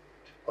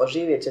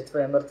oživjet će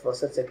tvoje mrtvo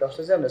srce kao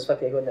što zemlja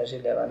svake godine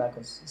oživljava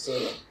nakon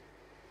zime.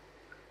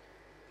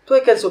 To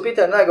je kad su u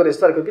pitanju najgore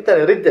stvari, kad je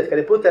pitanje riddet, kad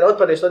je pitanje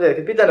otpadne što odjede,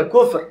 kad je pitanje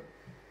kufr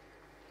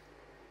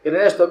ili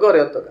nešto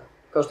gore od toga,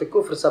 kao što je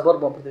kufr sa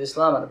borbom protiv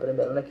islama, na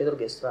primjer, ili neke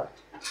druge stvari.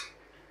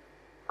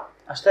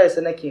 A šta je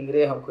sa nekim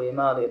grijehom koji je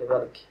mali ili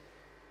veliki?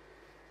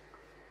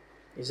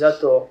 I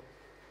zato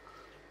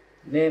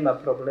nema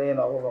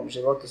problema u ovom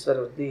životu, sve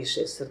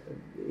diše,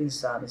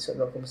 insan se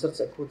dok mu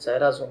srce kuca i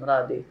razum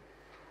radi,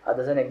 a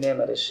da za njeg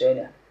nema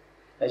rješenja.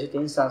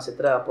 Međutim, insan se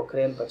treba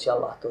pokrenuti, pa će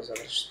Allah to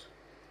završiti.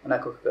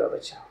 Onako kako je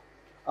obećao.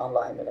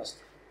 Allah je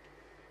milostiv.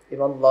 I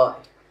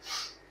vallahi,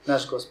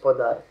 naš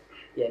gospodar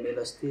je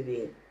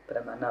milostiviji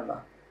prema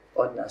nama,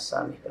 od nas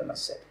samih prema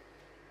sebi.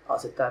 Ali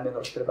se ta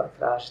milost treba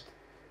tražiti,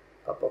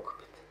 pa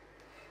pokupiti.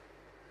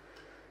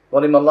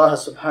 Molim Allaha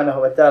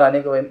subhanahu wa ta'ala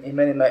njegovim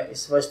imenima i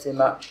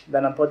svojstvima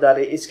da nam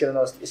podari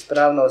iskrenost,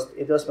 ispravnost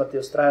i do smrti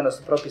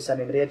ustrajnost u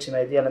propisanim riječima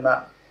i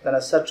dijelima, da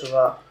nas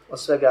sačuva od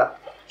svega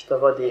što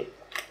vodi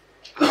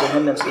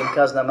džehennemskim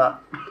kaznama,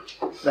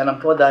 da nam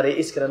podari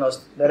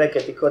iskrenost,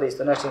 bereket i korist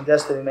u našim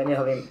destovima i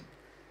njihovim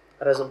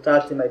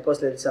rezultatima i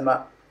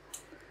posljedicama,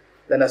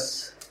 da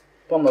nas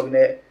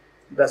pomogne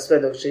da sve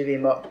dok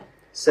živimo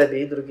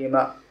sebi i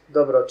drugima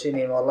dobro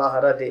činimo Allaha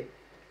radi,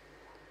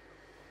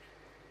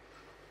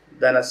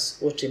 da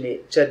nas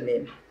učini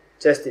čednim,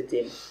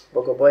 čestitim,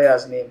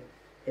 bogobojaznim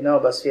i na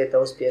oba svijeta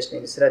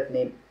uspješnim i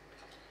sretnim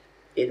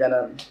i da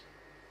nam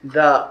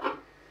da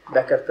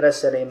kad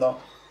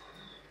preselimo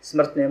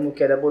smrtne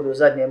muke da budu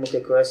zadnje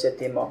muke koje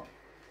osjetimo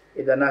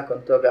i da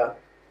nakon toga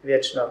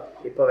vječno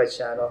i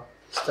povećano,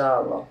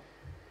 stalno,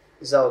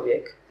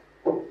 zauvijek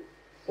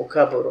u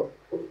kaburu,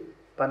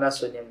 pa na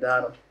sudnjem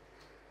danu,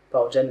 pa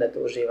u džennetu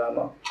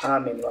uživamo.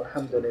 Amin.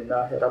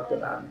 Alhamdulillahi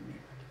Rabbil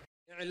alamin.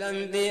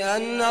 اعلم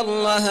بأن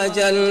الله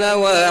جل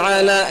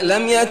وعلا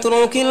لم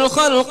يترك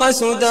الخلق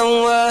سدى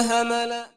وهملا.